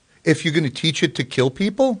 If you're going to teach it to kill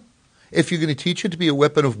people? If you're going to teach it to be a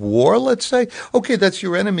weapon of war, let's say, okay, that's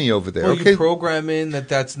your enemy over there. Well, okay. You program in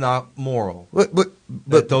that's not moral.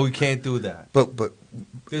 But though you can't do that. But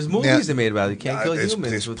there's movies they made about it. You can't kill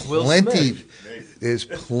humans with Will Smith. There's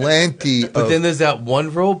plenty But then there's that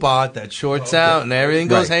one robot that shorts out and everything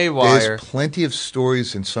goes haywire. There's plenty of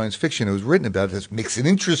stories in science fiction that was written about it. That makes it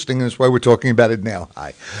interesting, and that's why we're talking about it now.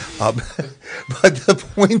 Hi. But the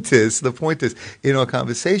point is, in our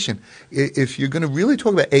conversation, if you're going to really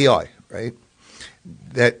talk about AI, right,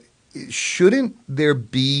 that shouldn't there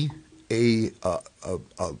be a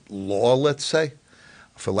law, let's say,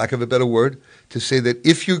 for lack of a better word, to say that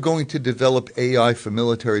if you're going to develop AI for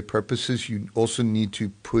military purposes, you also need to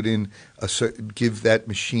put in give that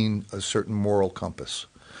machine a certain moral compass.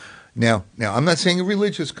 Now, I'm not saying a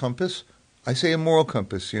religious compass. I say a moral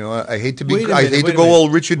compass. I hate to go all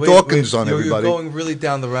Richard Dawkins on everybody. You're going really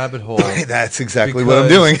down the rabbit hole. That's exactly what I'm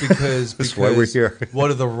doing. Because that's why we're here.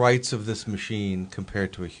 What are the rights of this machine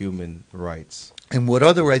compared to a human rights? And what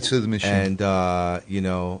are the rights of the machine?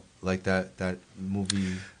 And like that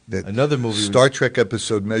movie. Another movie, Star Trek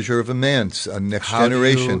episode, Measure of a Man, Next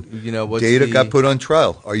Generation. Data got put on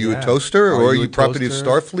trial. Are you a toaster, or are you property of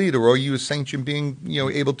Starfleet, or are you a sentient being,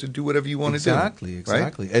 able to do whatever you want to do?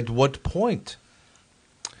 Exactly. Right? At what point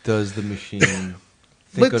does the machine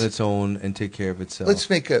think on its own and take care of itself? Let's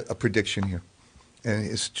make a prediction here, and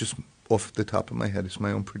it's just off the top of my head. It's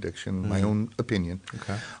my own prediction, my own opinion.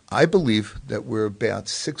 Okay. I believe that we're about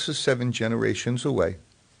 6 or 7 generations away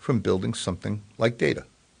from building something like Data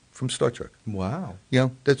from Star Trek. Wow.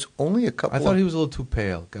 That's only a couple. I thought he was a little too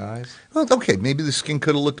pale, guys. Well, okay, maybe the skin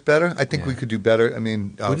could have looked better. I think we could do better. I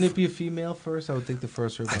mean, wouldn't it be a female first? I would think the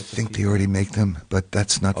first are about I think they already make them, but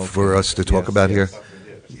that's not for us to talk about here.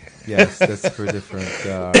 Yes, that's for different.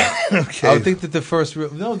 Okay. I would think that the first.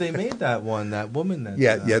 No, they made that one. That woman. That,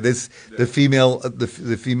 This the female. The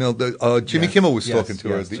female. Jimmy Kimmel was talking to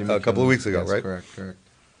her a couple of weeks ago, right? Correct.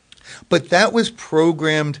 But that was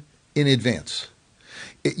programmed in advance.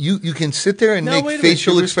 You can sit there and make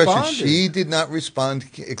facial expressions. She did not respond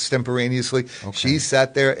extemporaneously. Okay. She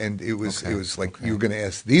sat there, and it was like you were going to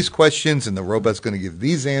ask these questions, and the robot's going to give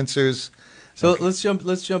these answers. So let's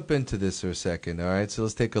jump into this for a second. All right. So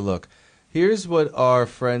let's take a look. Here's what our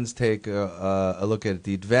friends take a look at: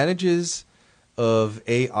 the advantages of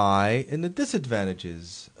AI and the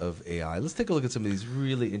disadvantages of AI. Let's take a look at some of these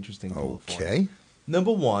really interesting bullet points. Okay.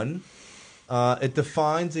 Number one. It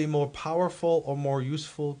defines a more powerful or more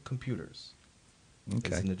useful computers.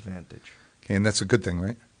 Okay. It's an advantage. Okay, and that's a good thing,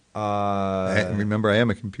 right? Remember, I am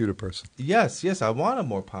a computer person. Yes, I want a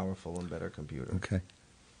more powerful and better computer. Okay.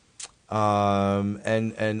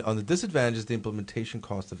 And on the disadvantages, the implementation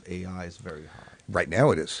cost of AI is very high. Right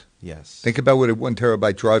now it is. Yes. Think about what a 1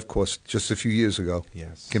 terabyte drive cost just a few years ago.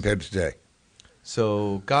 Yes. Compared to today.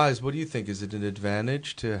 So, guys, what do you think? Is it an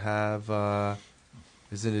advantage to have? More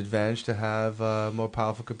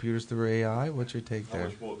powerful computers through AI? What's your take How there?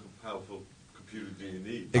 much more powerful computer do you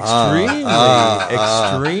need? Extremely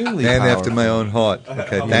Man powerful. after my own heart.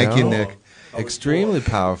 Okay, You thank you, know? Nick. Extremely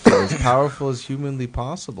powerful as humanly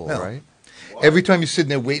possible, Well, right? Every time you're sitting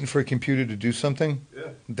there waiting for a computer to do something, Yeah.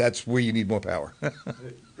 that's where you need more power.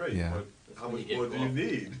 Great. Yeah. But how much When you more get do you off.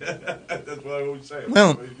 need? That's what I always say. How much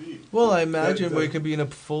Well- more do you need? Well, I imagine That- where you could be in a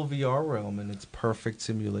full VR realm and it's perfect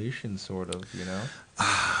simulation, sort of, you know?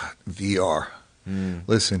 VR.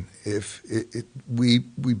 Listen, we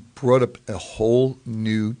brought up a whole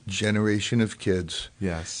new generation of kids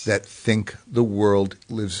Yes. that think the world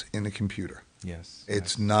lives in a computer. Yes.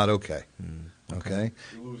 It's not okay. Okay?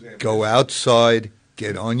 You lose ambition. Go outside,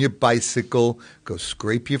 get on your bicycle, go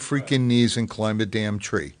scrape your freaking knees and climb a damn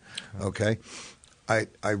tree. Okay? I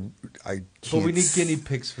can't. But we need guinea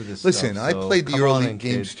pigs for this Listen, stuff, I so played the come on early in,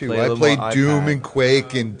 games kids. too. Play a I little played more Doom iPad. and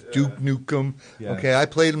Quake and Duke Nukem. Yeah. Okay, I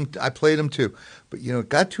played them too. But you know, it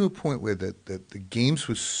got to a point where the games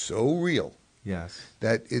was so real Yes.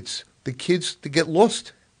 that it's the kids to get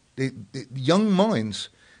lost. The young minds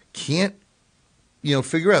can't,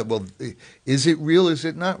 figure out. Well, is it real? Is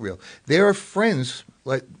it not real? There are friends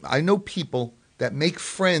like I know people that make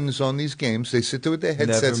friends on these games. They sit there with their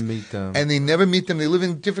headsets, Never meet them. and they never meet them. They live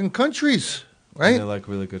in different countries, And right? they're like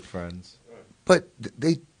really good friends. But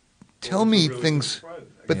they tell Well, me it's a really things. good friend.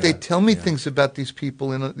 But Yeah, they tell me yeah. things about these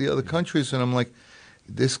people in the other countries, and I'm like,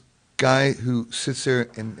 this guy who sits there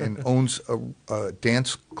and owns a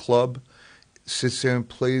dance club sits there and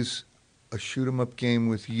plays a shoot 'em up game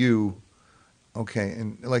with you. Okay,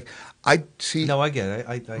 and like I see. No, I get it.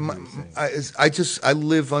 I hear My- what you're saying. I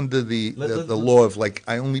live under the Let- law of like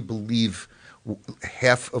I only believe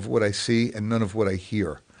half of what I see and none of what I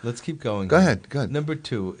hear. Let's keep going. Go here. ahead, go ahead. Number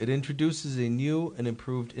 2, it introduces a new and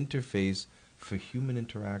improved interface for human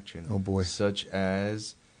interaction. Oh, boy. Such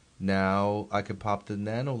as now I could pop the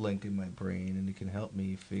nano link in my brain and it can help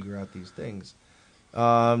me figure out these things.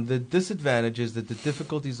 The disadvantage is that the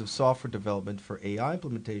difficulties of software development for AI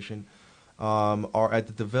implementation are at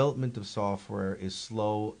the development of software is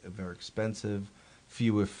slow, very expensive.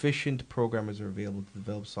 Few efficient programmers are available to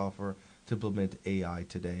develop software to implement AI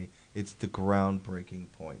today. It's the groundbreaking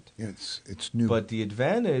point. Yeah, it's new. But the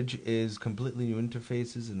advantage is completely new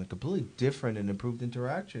interfaces and a completely different and improved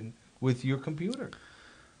interaction with your computer.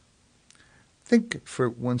 Think for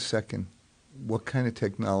 1 second what kind of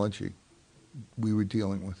technology we were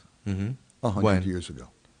dealing with Mm-hmm. 100 When? years ago.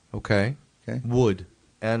 Okay. Okay? Wood,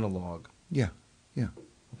 analog. Yeah, yeah.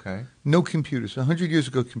 Okay. No computers. 100 years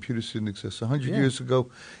ago, computers didn't exist. 100 Yeah. years ago,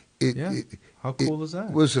 Yeah. How cool is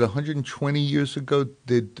that? Was it 120 years ago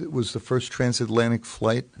was the first transatlantic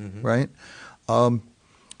flight, Mhm. right?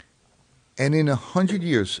 And in 100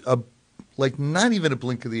 years, like not even a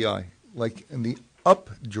blink of the eye, like in the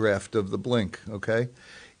updraft of the blink, okay?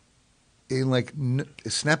 In like a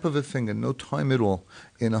snap of a finger, no time at all,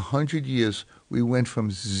 in 100 years, we went from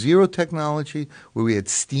zero technology, where we had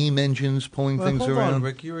steam engines pulling Well, things hold around. on,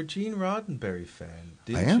 Rick. You're a Gene Roddenberry fan.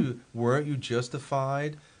 Didn't am. you? Weren't you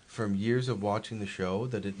justified from years of watching the show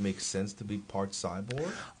that it makes sense to be part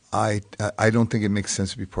cyborg? I don't think it makes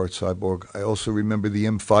sense to be part cyborg. I also remember the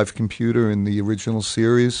M5 computer in the original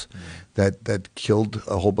series that killed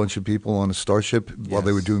a whole bunch of people on a starship while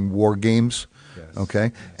they were Yes. doing war games. Yes.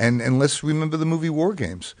 Okay, and let's remember the movie War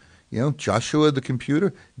Games. You know, Joshua the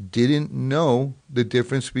computer didn't know the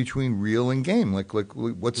difference between real and game. Like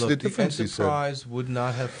what's Look, the difference? The He said. Enterprise would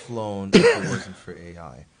not have flown if it wasn't for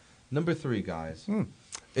AI. Number 3, guys.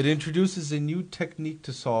 It introduces a new technique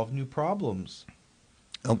to solve new problems.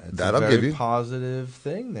 Oh, It's that a I'll very give you. positive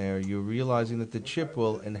thing there. You're realizing that the chip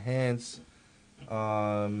will enhance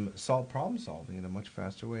problem solving in a much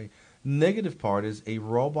faster way. Negative part is a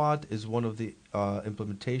robot is one of the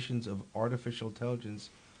implementations of artificial intelligence,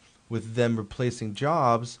 with them replacing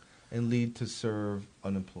jobs and lead to serve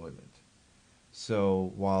unemployment.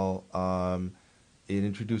 So while it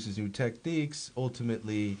introduces new techniques,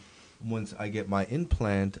 ultimately, once I get my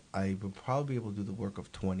implant, I will probably be able to do the work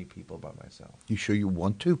of 20 people by myself. You sure you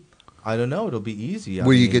want to? I don't know. It'll be easy.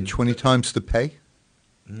 Where you get 20 times the pay?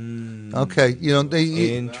 Okay, you know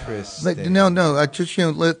Interesting. No. I just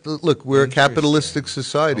look. We're a Interesting. capitalistic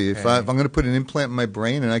society. If Okay. I'm going to put an implant in my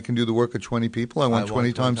brain and I can do the work of 20 people, I want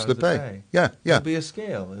 20 times the pay. Yeah. It'll be a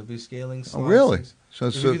scale. It'll be scaling. Oh, really? slices. So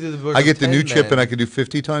If you could do the work I of get the new 10 chip men- and I could do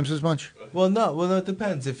 50 times as much. Well, no, it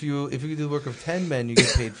depends. If you do the work of 10 men, you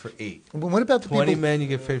get paid for 8. Well, what about the 20 people? men, you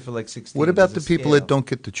get paid for like 16. What about the There's a people scale. that don't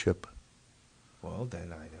get the chip? Well,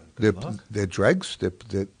 then I don't. Good luck. They're dregs. They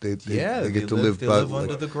get to live. They live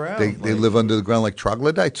under the ground. They live under the ground like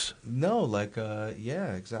troglodytes. No, like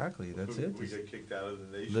yeah, exactly. That's it. We get kicked out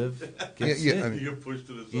of the nation. Live, get Yeah, sick. I mean, You get pushed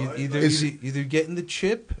to the side. Either getting the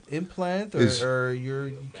chip implant or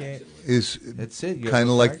you can't. Is That's it. kind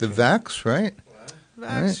of like the vax, right?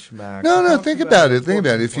 Vax schmack. No, We're think talking about it. Think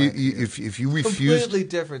about it. If implant here. you refuse, Completely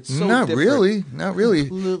different. So not different. really, not really.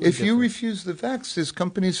 Completely If you different. refuse the vax, there's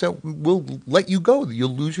companies that will let you go.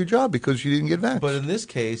 You'll lose your job because you didn't get vax. But in this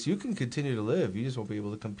case, you can continue to live. You just won't be able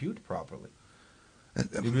to compute properly.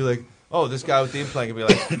 You'd be like, oh, this guy with the implant could be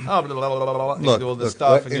like, oh, blah, blah, blah, blah, blah, and you do all this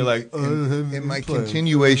stuff, and you're like, in my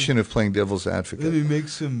continuation of playing devil's advocate, let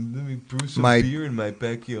me brew some My- beer in my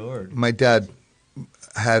backyard. my dad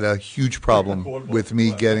had a huge problem with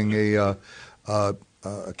me getting a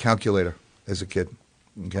calculator as a kid.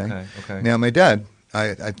 Okay. Okay. Now, my dad,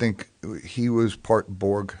 I think he was part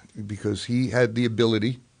Borg because he had the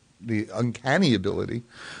ability, the uncanny ability,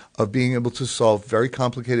 of being able to solve very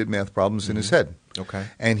complicated math problems in his head. Okay.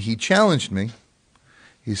 And he challenged me.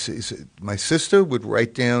 He said, my sister would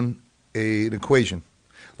write down an equation,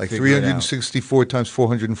 like Figure it out. 364 times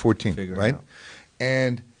 414, Figure it right? out.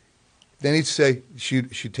 And then he'd say,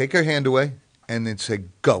 she'd take her hand away and then say,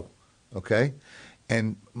 go, okay?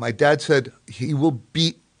 And my dad said he will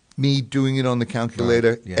beat me doing it on the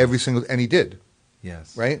calculator Right, yes. every single, and he did,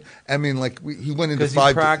 Yes. right? I mean, like, he went into Because he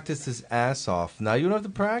 5. practiced his ass off. Now you don't have to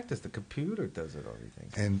practice. The computer does it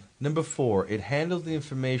everything. And Number 4, it handles the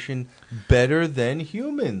information better than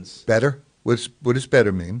humans. better? What does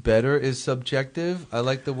better mean? Better is subjective. I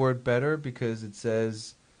like the word better because it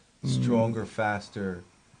says stronger, faster,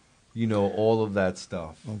 all of that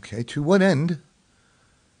stuff. Okay, to what end?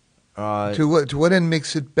 Uh, To what end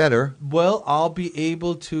makes it better? Well, I'll be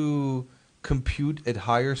able to compute at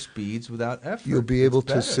higher speeds without effort. You'll be It's able to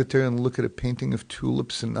better. sit there and look at a painting of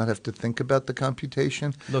tulips and not have to think about the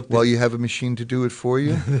computation Look, while you have a machine to do it for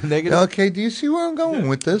you. The negative, Okay, do you see where I'm going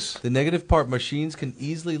with this? the negative part: machines can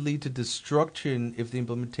easily lead to destruction if the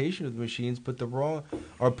implementation of the machines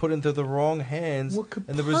are put into the wrong hands, What could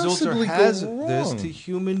and the results are possibly go hazardous wrong? to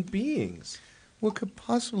human beings. What could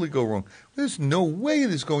possibly go wrong? There's no way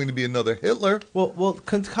there's going to be another Hitler Well,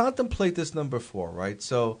 contemplate this number 4, right?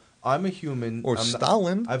 So I'm a human. or I'm not-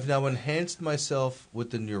 Stalin. I've now enhanced myself with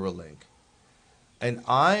the Neuralink. And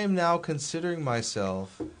I am now considering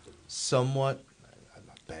myself somewhat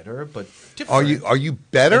not better, but different. Are you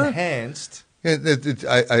better? Enhanced. Yeah,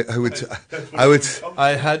 I would I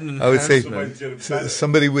had an I would say enhancement.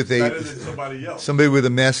 somebody with Better than somebody else. somebody with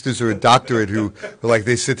a master's or a doctorate who like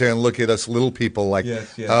they sit there and look at us little people like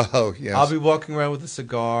Yes. oh yes. I'll be walking around with a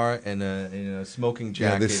cigar and a smoking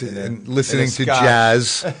Yeah, jacket and listening and to a scotch.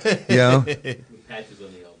 jazz, you know? With patches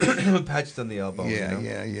on the elbow. patched on the elbow.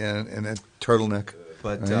 yeah, and a turtleneck.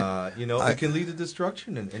 But Right. it can lead to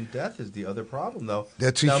destruction and death is the other problem, though.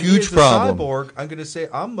 That's a Now, me huge as a problem. Cyborg, I'm going to say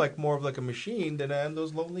I'm like more of like a machine than I am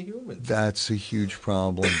those lonely humans. That's a huge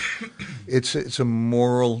problem. It's a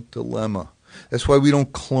moral dilemma. That's why we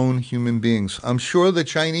don't clone human beings. I'm sure the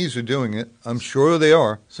Chinese are doing it. I'm sure they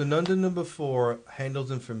are. So number 4 handles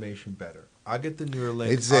information better. I get the Neuralink.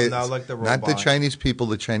 It's I'm now like the robot. not the Chinese people,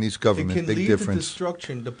 the Chinese It government. can Big lead to difference.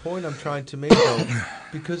 destruction. The point I'm trying to make, though,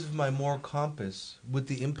 because of my moral compass with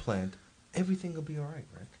the implant, everything will be all right,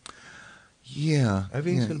 Rick. Yeah,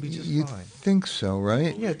 Everything's yeah. gonna be just You'd fine. think so,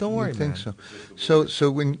 right? Yeah, don't worry, You'd think man.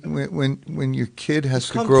 so. When your kid has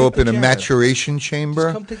Just to come grow take up in the a jab. maturation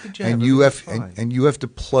chamber, come take the jab, and you have everything's fine. and you have to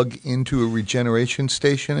plug into a regeneration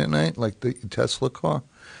station at night, like the Tesla car.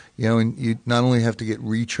 And you not only have to get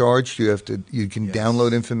recharged, you can Yes.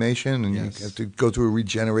 download information, and Yes. you have to go through a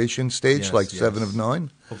regeneration stage, Yes, like yes. 7 of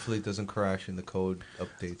 9. Hopefully it doesn't crash in the code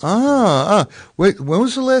updates. Wait, when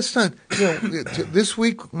was the last time? This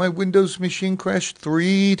week my Windows machine crashed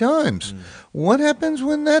 3 times. What happens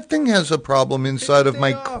when that thing has a problem inside of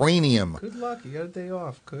my day off. cranium? Good luck. You got a day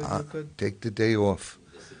off. Good, good. Take the day off.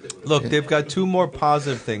 Look, they've got 2 more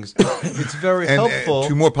positive things. It's very And helpful.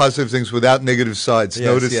 2 more positive things without negative sides. Yes,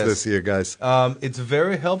 Notice yes. this here, guys. It's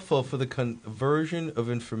very helpful for the conversion of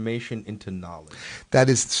information into knowledge. That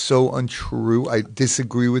is so untrue. I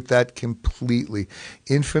disagree with that completely.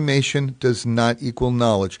 Information does not equal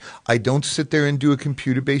knowledge. I don't sit there and do a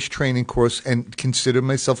computer-based training course and consider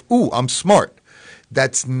myself, ooh, I'm smart.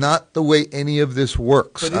 That's not the way any of this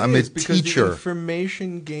works. But it I'm is a because the teacher.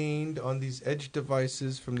 information gained on these edge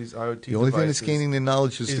devices from these IoT The only thing that's devices gaining the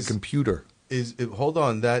knowledge is the is- computer. hold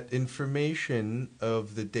on, that information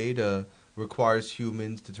of the data requires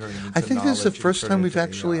humans to turn it into I think this is the knowledge and first turn time it we've into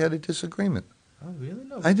actually AI. had a disagreement. Oh, really?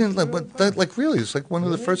 No. I didn't we like really. It's like one of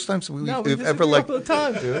the Really? first times No, we've we ever disagree like. all the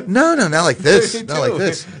time, dude. No, not like this. Me Not like too.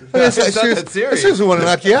 this. It's not that I serious. seriously want to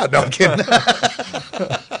knock you out. No, I'm kidding.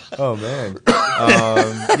 Oh man.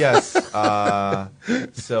 Yes.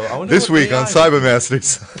 So I wonder This what week on AI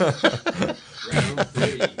CyberMasters.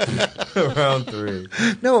 Round 3.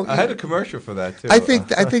 No, I had a commercial for that too. I think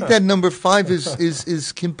that number 5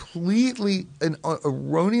 is completely an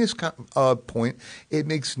erroneous point. It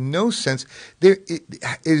makes no sense. It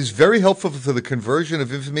is very helpful for the conversion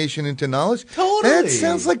of information into knowledge. Totally. That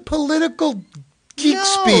sounds like political geek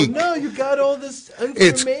speak. No, you got all this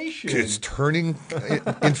It's information. turning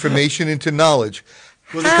information into knowledge.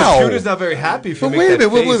 Well, the How? computer's not very happy if you But make wait a that minute,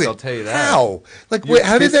 face, wait a minute. I'll tell you that. How? Like, You're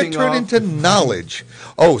how did that pissing turn off- into knowledge?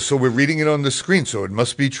 Oh, so we're reading it on the screen, so it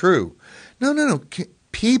must be true. No.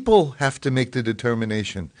 People have to make the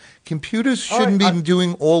determination. Computers All shouldn't right, be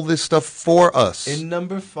doing all this stuff for us. In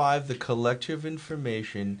number 5, the collective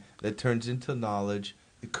information that turns into knowledge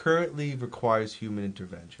currently requires human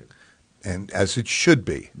intervention. And as it should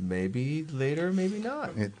be. Maybe later, maybe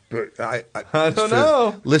not. But I don't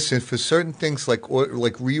know. Listen, for certain things like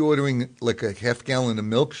reordering like a half gallon of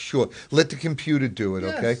milk, sure, let the computer do it,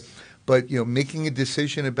 okay? Yes. But making a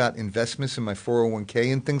decision about investments in my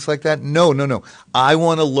 401k and things like that, no. I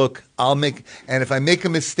want to look. And if I make a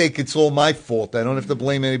mistake, it's all my fault. I don't have to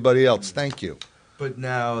blame anybody else. Thank you. But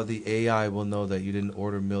now the AI will know that you didn't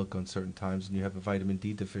order milk on certain times and you have a vitamin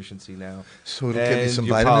D deficiency now. So it'll give me And some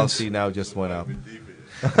your vitamins. policy now just went up.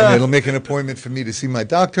 And it'll make an appointment for me to see my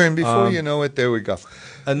doctor, and before you know it, there we go.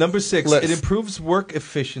 Number 6, Let's- it improves work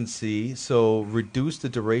efficiency, so reduce the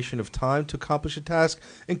duration of time to accomplish a task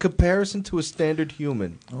in comparison to a standard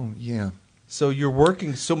human. Oh yeah. So you're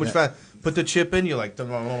working so much fast. Put the chip in, you're like,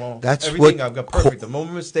 That's everything what I've got perfect. No more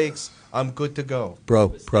mistakes. I'm good to go.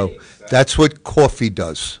 Bro, that's what coffee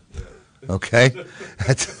does. Okay,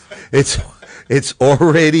 it's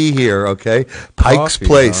already here. Okay, Pike's Coffee,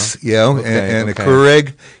 Place, huh? and a Okay.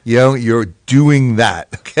 Keurig, you're doing that.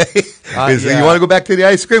 Okay, yeah. You want to go back to the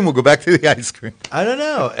ice cream? We'll go back to the ice cream. I don't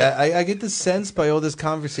know. I get the sense by all this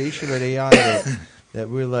conversation about AI that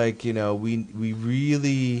we're like, we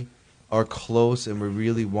really are close and we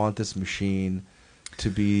really want this machine to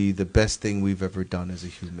be the best thing we've ever done as a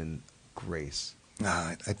human race.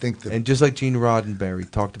 I think And just like Gene Roddenberry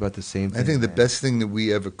talked about the same thing. I think the man. best thing that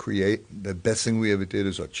we ever the best thing we ever did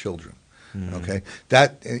is our children. Okay,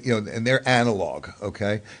 that and they're analog.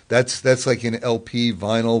 Okay, that's like an LP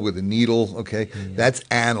vinyl with a needle. Okay, that's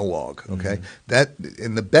analog. Okay,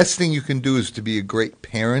 and the best thing you can do is to be a great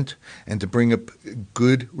parent and to bring up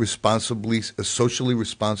good, socially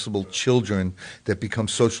responsible children that become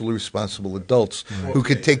socially responsible adults who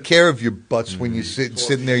can take care of your butts when you're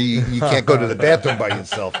sitting there. You can't go to the bathroom by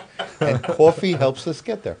yourself. And coffee helps us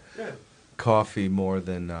get there. Coffee more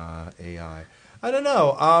than AI. I don't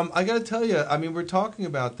know. I got to tell you, we're talking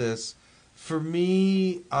about this. For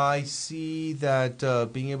me, I see that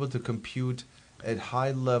being able to compute at high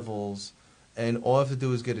levels, and all I have to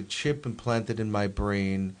do is get a chip implanted in my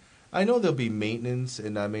brain. I know there'll be maintenance,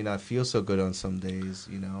 and I may not feel so good on some days,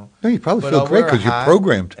 No, you probably But feel I'll great wear a because you're hat,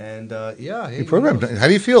 programmed. And yeah, hey, You're programmed. who knows? How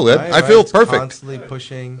do you feel, Ed? Right, I feel it's perfect. Constantly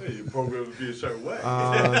pushing. Hey, you're programmed to be a certain way.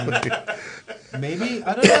 Maybe,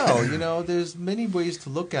 I don't know. There's many ways to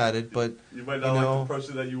look at it, but you might not like the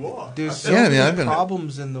person that you are. there's so Yeah, many I've been-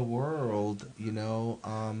 problems in the world.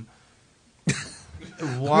 I'm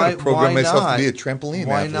Why gonna program why myself not? to be a trampoline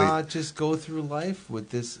Why athlete. not just go through life with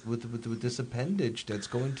this appendage that's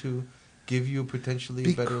going to give you potentially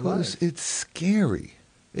a better Because life? it's scary.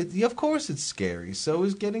 Of course, it's scary. So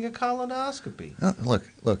is getting a colonoscopy.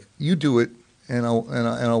 Look. You do it, and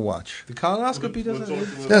I'll watch. The colonoscopy doesn't.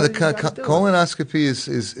 it's No, the you gotta do it. colonoscopy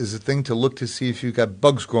is a thing to look to see if you've got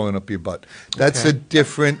bugs growing up your butt. That's Okay. a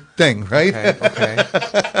different thing, right?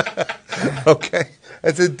 Okay. Okay.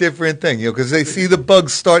 That's a different thing, because they see the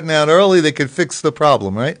bugs starting out early, they can fix the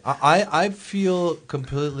problem, right? I feel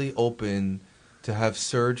completely open to have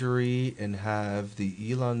surgery and have the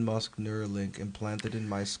Elon Musk Neuralink implanted in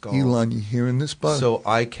my skull. Elon, you hearing this, bud? So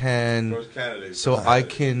I can, First candidate. I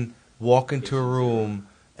can walk into a room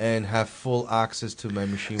and have full access to my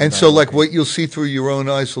machine. And without so, like, looking. what you'll see through your own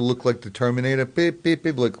eyes will look like the Terminator, beep, beep,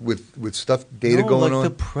 beep, like with stuff, data No, going like on. the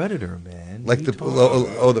Predator, man. Like What the are you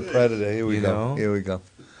talking about? the Predator. Here we You go. know? Here we go.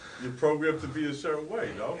 You're programmed to be a certain way,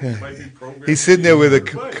 no? You might be programmed He's to sitting be there with a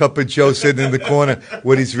certain way. cup of Joe sitting in the corner.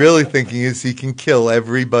 What he's really thinking is he can kill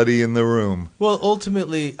everybody in the room. Well,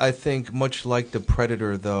 ultimately, I think much like the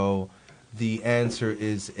Predator, though, the answer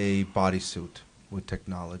is a bodysuit with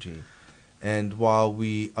technology. And while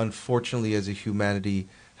we, unfortunately, as a humanity,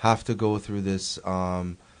 have to go through this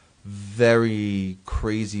very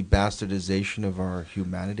crazy bastardization of our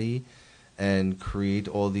humanity and create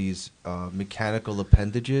all these mechanical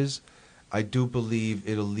appendages, I do believe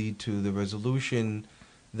it'll lead to the resolution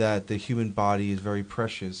that the human body is very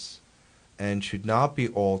precious and should not be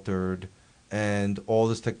altered, and all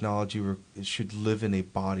this technology should live in a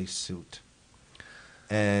bodysuit.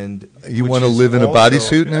 And you want to live in a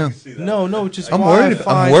bodysuit now? No, just I'm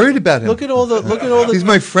worried about him. Look at all the. He's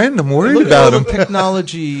my friend. I'm worried look about at all him. the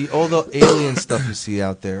technology, all the alien stuff you see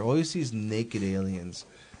out there. All you see is naked aliens.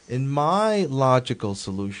 In my logical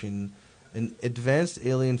solution, an advanced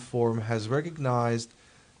alien form has recognized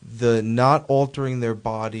the not altering their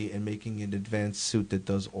body and making an advanced suit that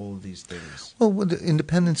does all of these things. Well, with the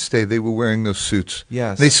Independence Day, they were wearing those suits.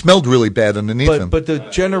 Yes. They smelled really bad underneath them. But a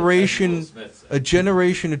generation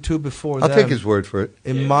or two before I'll them, take his word for it.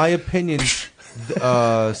 in my opinion,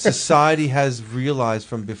 society has realized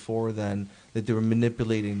from before then that they were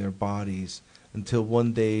manipulating their bodies until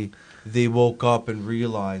one day they woke up and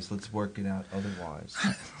realized, let's work it out otherwise.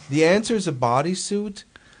 The answer is a bodysuit,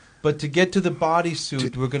 but to get to the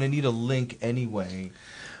bodysuit, we're going to need a link anyway.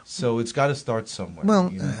 So it's got to start somewhere.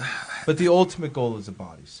 Well, but the ultimate goal is a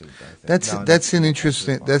bodysuit. I think. That's an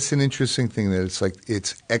interesting thing, that it's like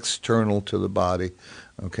it's external to the body.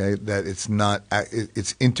 Okay, that it's not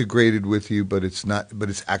it's integrated with you, but it's not. But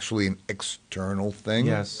it's actually an external thing.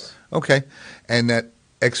 Yes. Okay, and that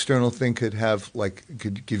external thing could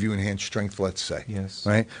give you enhanced strength, let's say. Yes.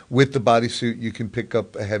 Right? With the bodysuit, you can pick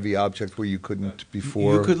up a heavy object where you couldn't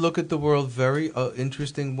before. You could look at the world very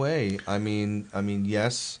interesting way. I mean,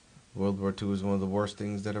 yes, World War II was one of the worst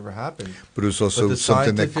things that ever happened. But it was also the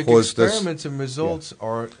something that scientific caused us. experiments and results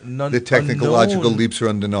are The technological unknown leaps are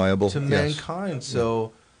undeniable. to mankind.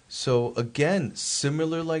 So again,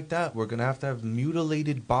 similar like that, we're going to have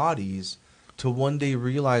mutilated bodies to one day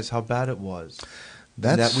realize how bad it was.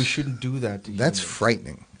 That we shouldn't do that to That's humans.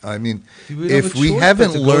 frightening. I mean, We don't have if a we choice haven't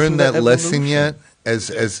but to go learned through that lesson evolution. yet, as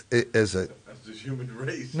a That's the human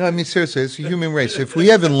race. no, I mean seriously, it's a human race. If we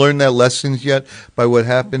haven't learned that lessons yet by what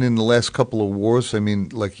happened in the last couple of wars, I mean,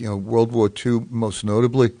 World War II most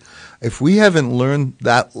notably, if we haven't learned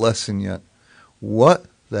that lesson yet, what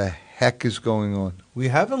the heck is going on? We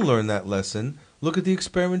haven't learned that lesson. Look at the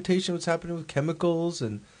experimentation, what's happening with chemicals.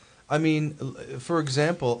 And I mean, for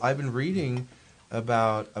example, I've been reading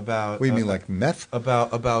about What do you mean, like meth?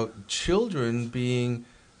 about children being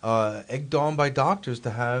egged on by doctors to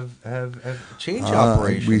have change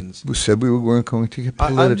operations. We said we weren't going to get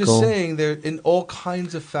political. I'm just saying, there in all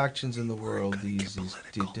kinds of factions in the world,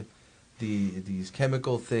 these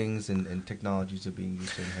chemical things and technologies are being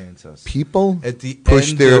used to enhance us. People At the push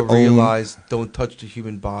end, their they'll own. realize don't touch the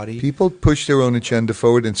human body. People push their own agenda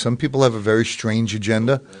forward, and some people have a very strange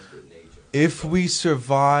agenda. If we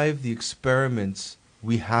survive the experiments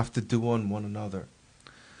we have to do on one another,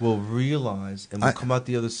 we'll realize and we'll come out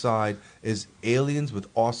the other side as aliens with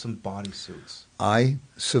awesome bodysuits. I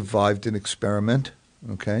survived an experiment.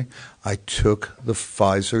 Okay, I took the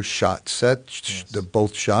Pfizer shot set,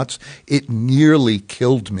 both shots. It nearly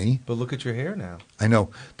killed me. But look at your hair now. I know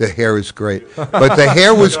the hair is great, but the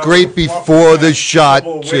hair was great before the shot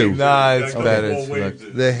too. Nah, it's better.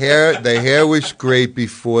 Look. The hair was great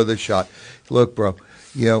before the shot. Look, bro,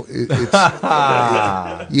 it's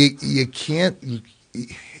you can't.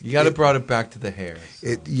 You got to brought it back to the hair.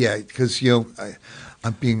 So. Because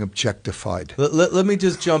I'm being objectified. Let me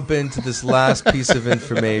just jump into this last piece of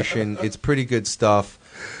information. It's pretty good stuff.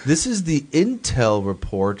 This is the Intel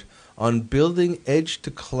report on building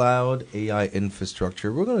edge-to-cloud AI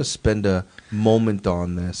infrastructure. We're going to spend a moment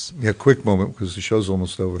on this. Yeah, quick moment because the show's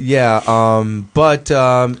almost over. Yeah, but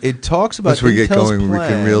it talks about Once we get Intel's going, we can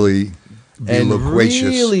plan really be and loquacious.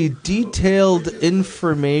 really detailed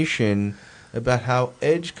information about how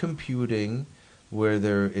edge computing,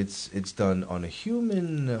 whether it's done on a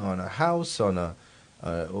human, on a house, on a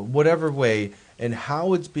whatever way, and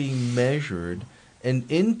how it's being measured. And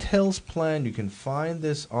Intel's plan, you can find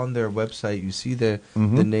this on their website. You see the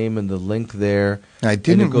name and the link there. I And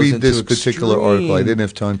didn't it goes read into this particular article. I extreme didn't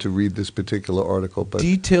have time to read this particular article. But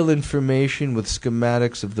detailed information with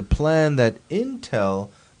schematics of the plan that Intel,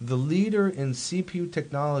 the leader in CPU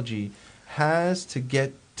technology, has to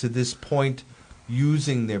get to this point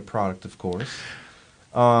using their product, of course.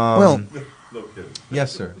 well, No kidding.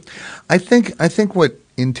 Yes, sir. I think what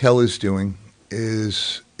Intel is doing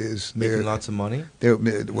is Making lots of money.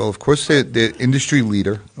 well, of course they're industry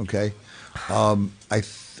leader. Okay,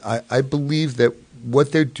 I believe that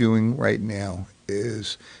what they're doing right now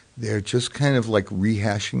is they're just kind of like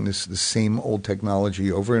rehashing the same old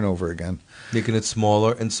technology over and over again, making it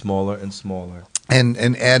smaller and smaller and smaller, and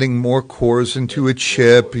adding more cores into a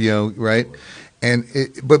chip, right?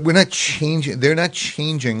 But we're not changing. They're not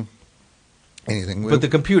changing anything. But the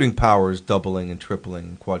computing power is doubling and tripling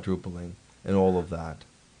and quadrupling and all of that.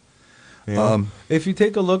 You know? If you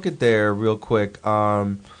take a look at there real quick,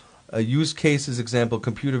 a use cases example,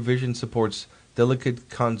 computer vision supports delicate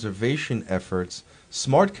conservation efforts.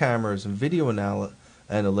 Smart cameras and video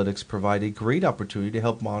analytics provide a great opportunity to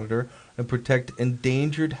help monitor and protect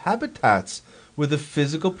endangered habitats where the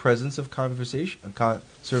physical presence of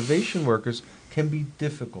conservation workers can be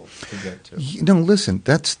difficult to get to. Listen,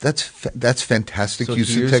 that's fantastic So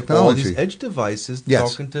use of here's technology. all these edge devices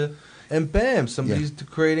Yes. talking to, and bam, somebody's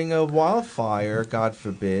creating a wildfire, God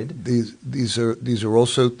forbid. These are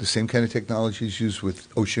also the same kind of technologies used with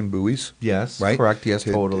ocean buoys. Yes, right? correct. Yes,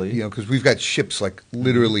 totally. Because we've got ships like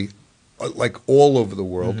literally, like all over the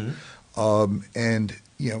world, and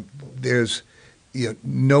there's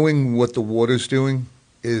knowing what the water's doing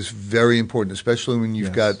is very important, especially when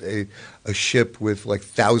you've got a ship with like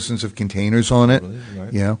thousands of containers on it.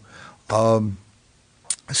 Right.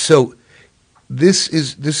 So this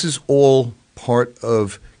is all part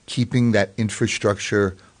of keeping that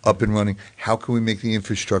infrastructure up and running. How can we make the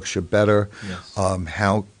infrastructure better? Yes.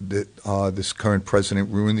 How this current president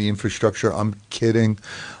ruined the infrastructure? I'm kidding.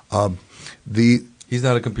 He's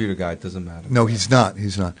not a computer guy. It doesn't matter. No, he's not.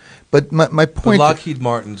 He's not. But my But point. Lockheed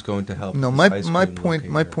Martin's going to help. No, this my ice my cream point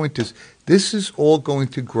locator. is this is all going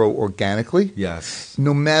to grow organically. Yes.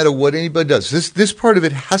 No matter what anybody does, this part of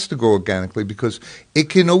it has to grow organically because it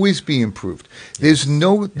can always be improved. There's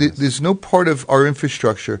no part of our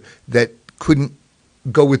infrastructure that couldn't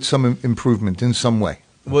go with some improvement in some way.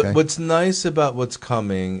 Okay? What's nice about what's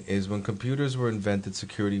coming is when computers were invented,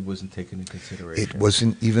 security wasn't taken into consideration. It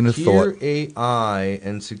wasn't even a thought. Here, AI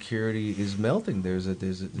and security is melting. There's a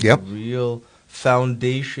Yep. real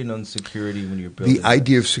foundation on security when you're building. The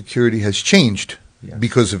idea of security has changed Yes.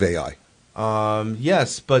 because of AI.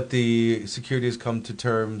 Yes, but the security has come to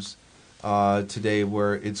terms today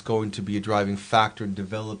where it's going to be a driving factor in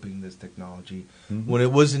developing this technology when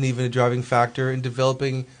it wasn't even a driving factor in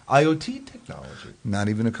developing IoT technology. Not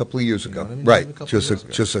even a couple of years ago. Not even Right. a couple of Just years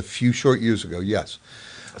ago. just a few short years ago, yes.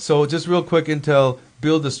 So just real quick, Intel,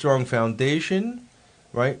 build a strong foundation,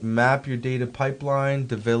 right? Map your data pipeline,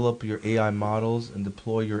 develop your AI models, and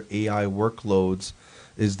deploy your AI workloads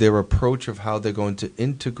is their approach of how they're going to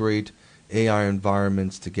integrate AI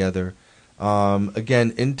environments together.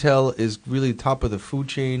 Again, Intel is really top of the food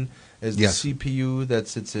chain as the CPU that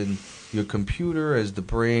sits in your computer, as the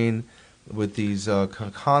brain, with these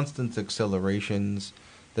constant accelerations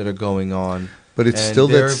that are going on. But it's and still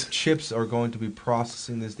their that's chips are going to be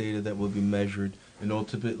processing this data that will be measured and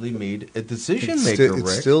ultimately made a decision maker. It's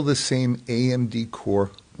Rick. still the same AMD core,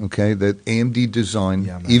 okay? That AMD design.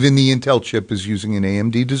 Yeah, man. Even the Intel chip is using an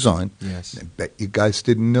AMD design. Yes. I bet you guys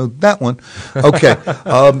didn't know that one. Okay.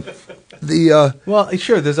 Well,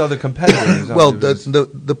 sure. There's other competitors. Well,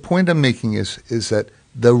 the point I'm making is that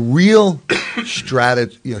the real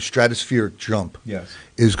stratospheric jump Yes.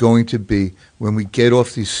 is going to be when we get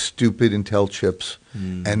off these stupid Intel chips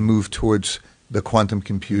and move towards the quantum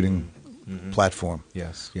computing platform.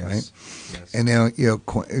 Yes. Right? Yes. Yes. And now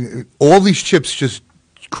all these chips just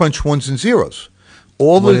crunch ones and zeros.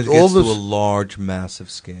 When it gets to a large, massive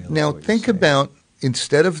scale. Now is what think you're saying. about,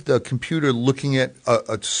 instead of the computer looking at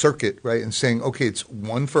a circuit, right, and saying, okay, it's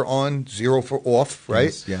 1 for on, 0 for off, right?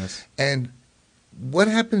 Yes. Yes. And what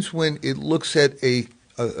happens when it looks at a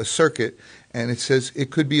circuit and it says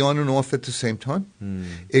it could be on and off at the same time?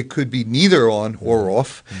 It could be neither on or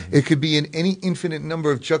off. It could be in any infinite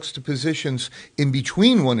number of juxtapositions in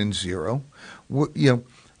between 1 and 0.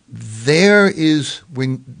 There's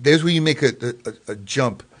where you make a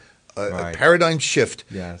jump, a paradigm shift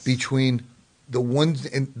Yes. between the ones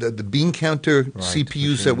and the bean counter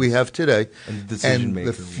CPUs that machines. we have today And the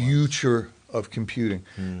decision-maker the ones. future of computing.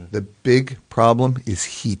 The big problem is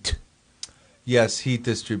heat. Yes. Heat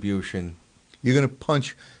distribution. You're going to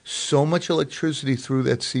punch so much electricity through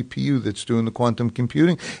that CPU that's doing the quantum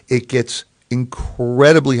computing, it gets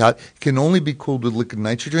incredibly hot. It can only be cooled with liquid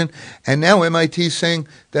nitrogen. And now MIT is saying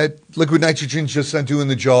that liquid nitrogen's just not doing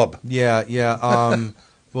the job. Yeah. Yeah.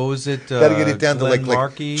 What was it? Got to get it down to Glenn like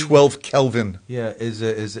Markey? 12 Kelvin. Yeah. Is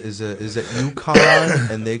at UConn,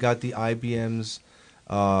 and they got the IBM's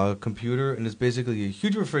computer, and it's basically a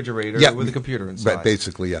huge refrigerator with a computer inside. Right,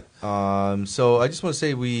 basically, yeah. So I just want to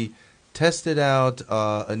say we tested out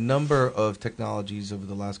a number of technologies over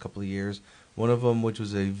the last couple of years. One of them, which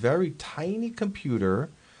was a very tiny computer,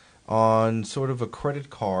 on sort of a credit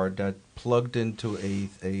card that plugged into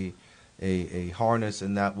a harness,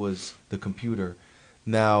 and that was the computer.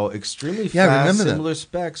 Now, extremely Yeah, I fast, remember that. similar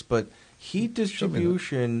specs, but heat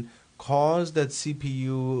distribution caused that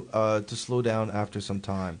CPU to slow down after some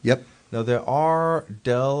time. Yep. Now, there are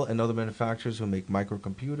Dell and other manufacturers who make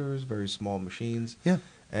microcomputers, very small machines. Yeah.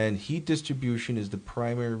 And heat distribution is the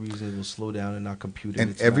primary reason it will slow down and not compute. at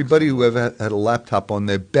And its everybody maximum. who ever had a laptop on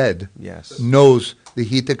their bed Yes. knows the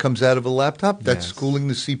heat that comes out of a laptop, that's Yes. cooling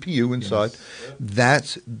the CPU inside.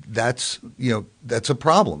 Yes. That's a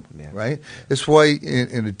problem, Yeah. right? That's why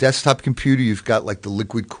in a desktop computer you've got like the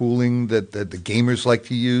liquid cooling that the gamers like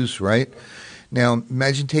to use, right? Now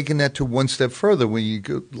imagine taking that to one step further when you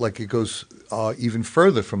go like it goes even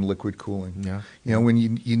further from liquid cooling. Yeah. You know, when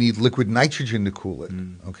you need liquid nitrogen to cool it,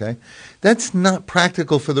 okay? That's not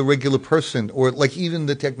practical for the regular person or like even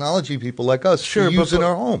the technology people like us to use in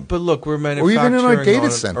our home. But look, we're Or manufacturing even in our data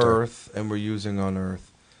on center. Earth, and we're using on Earth.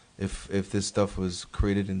 If this stuff was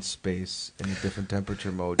created in space in a different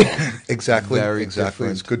temperature mode, Exactly. very It's a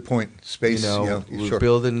different. good point. Space, we're sure.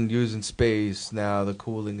 building and using space now. The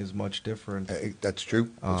cooling is much different. That's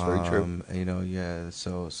true. That's very true.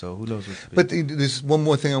 So who knows what to be. But there's one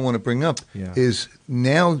more thing I want to bring up Yeah. is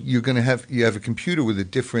now you have a computer with a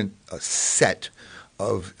different set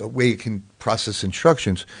of a way it can process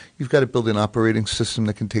instructions. You've got to build an operating system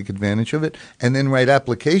that can take advantage of it, and then write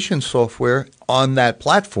application software on that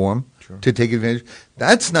platform Sure. to take advantage.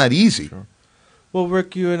 That's not easy. Sure. Well,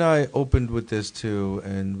 Rick, you and I opened with this too,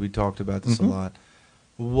 and we talked about this a lot.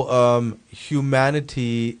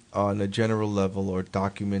 Humanity on a general level, or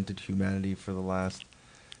documented humanity for the last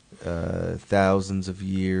thousands of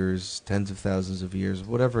years, tens of thousands of years,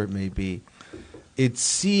 whatever it may be. It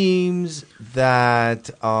seems that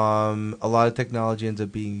a lot of technology ends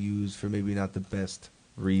up being used for maybe not the best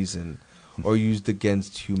reason, or used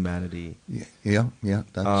against humanity. Yeah.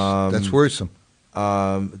 That's worrisome.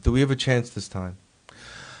 Do we have a chance this time?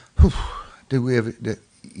 Do we have?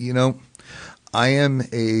 I am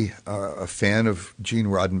a fan of Gene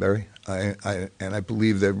Roddenberry. I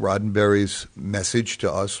believe that Roddenberry's message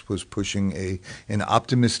to us was pushing an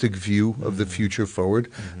optimistic view of the future forward.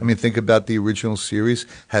 I mean, think about the original series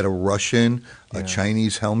had a Russian, a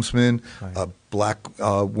Chinese helmsman, a black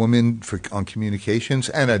woman on communications,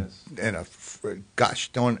 and a gosh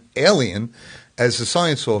darn alien as a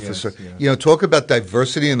science officer. Yes. Talk about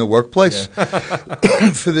diversity in the workplace.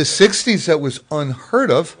 For the 60s, that was unheard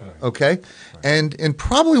of, okay? And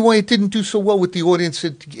probably why it didn't do so well with the audience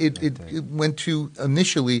it went to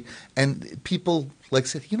initially. And people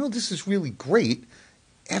said, this is really great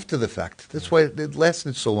after the fact. That's why it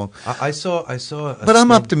lasted so long. I saw. But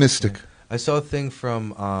I'm optimistic. I saw a thing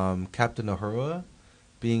from Captain Uhura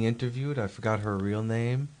being interviewed. I forgot her real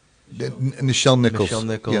name. Nichelle Nichols. Nichelle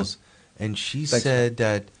Nichols. Yeah. And she Thanks. said,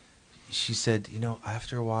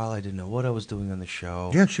 after a while, I didn't know what I was doing on the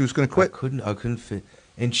show. Yeah, she was going to quit. I couldn't fit.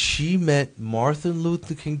 And she met Martin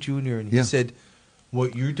Luther King Jr. and he said,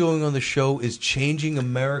 "What you're doing on the show is changing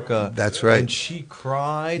America." That's right. And she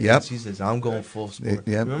cried. Yep. And she says, "I'm going full sport."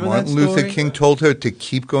 Yeah, Remember Martin that Luther story? King told her to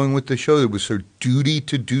keep going with the show. It was her duty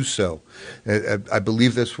to do so. I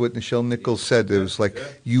believe that's what Nichelle Nichols said. It was like,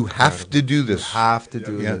 you have to do You this. have to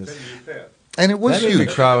do Yeah. this. And it was That made me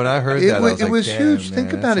huge. cry when I heard that. It was "Damn, huge. man,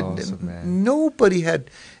 Think about it. that's awesome, man."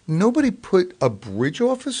 Nobody put a bridge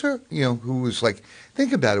officer, who was like,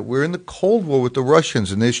 think about it. We're in the Cold War with the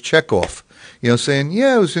Russians, and there's Chekhov, saying,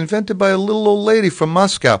 it was invented by a little old lady from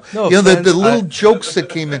Moscow. No the offense, little jokes that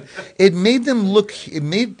came in. It made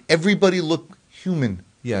everybody look human,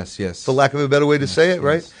 Yes. for lack of a better way to say it,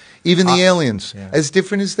 right? yes. Even the aliens, yeah. as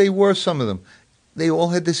different as they were, some of them, they all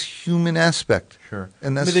had this human aspect. Sure.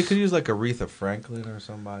 And I that's, mean, they could use like Aretha Franklin or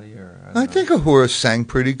somebody, or I I don't know. think Uhura sang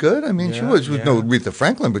pretty good. I mean, she Yeah, was no yeah. Aretha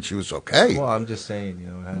Franklin, but she was okay. Well, I'm just saying,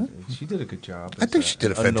 she did a good job. I think as she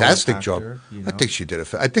did a known fantastic actor, job. you I know? think she did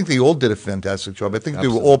I think they all did a fantastic job. I think they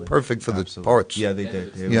were all Absolutely. perfect for the Absolutely. parts. Yeah, they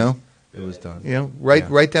did. It was done.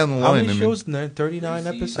 Right down the How line. many shows? 39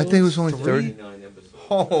 episodes? I think it was only 30. 39 episodes.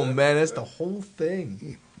 Oh man, that's the whole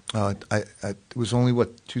thing. It was only what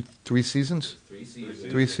 3 seasons? 3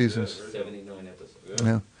 seasons. 3 seasons. 79 episodes.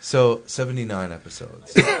 Yeah. So 79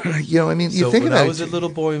 episodes. I mean, you So think when about I it. was a little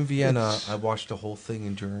boy in Vienna, I watched the whole thing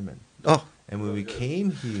in German. Oh, And when we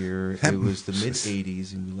came here, it was the mid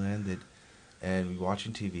 '80s, and we landed, and we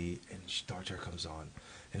watching TV, and Star Trek comes on,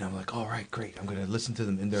 and I'm like, all right, great, I'm gonna listen to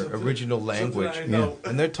them in their original language, I know.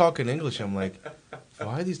 and they're talking English. I'm like,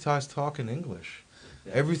 why are these guys talking English?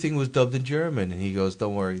 Everything was dubbed in German, and he goes,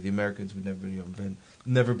 "Don't worry, the Americans would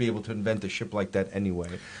never be able to invent a ship like that anyway."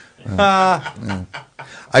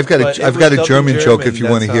 I've got But I've if got it's a dubbed German in joke if you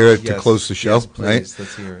German, want to that's hear how- it to yes, close the show. yes, please, Right?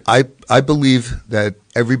 let's hear it. I believe that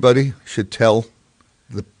everybody should tell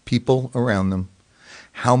the people around them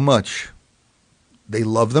how much they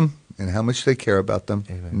love them and how much they care about them.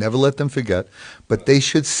 Amen. Never let them forget. But they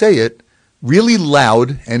should say it really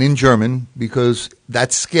loud and in German because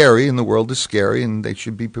that's scary and the world is scary and they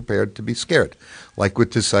should be prepared to be scared, like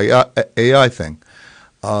with this AI thing.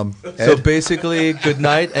 So Ed? basically, good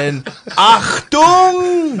night and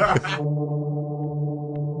Achtung!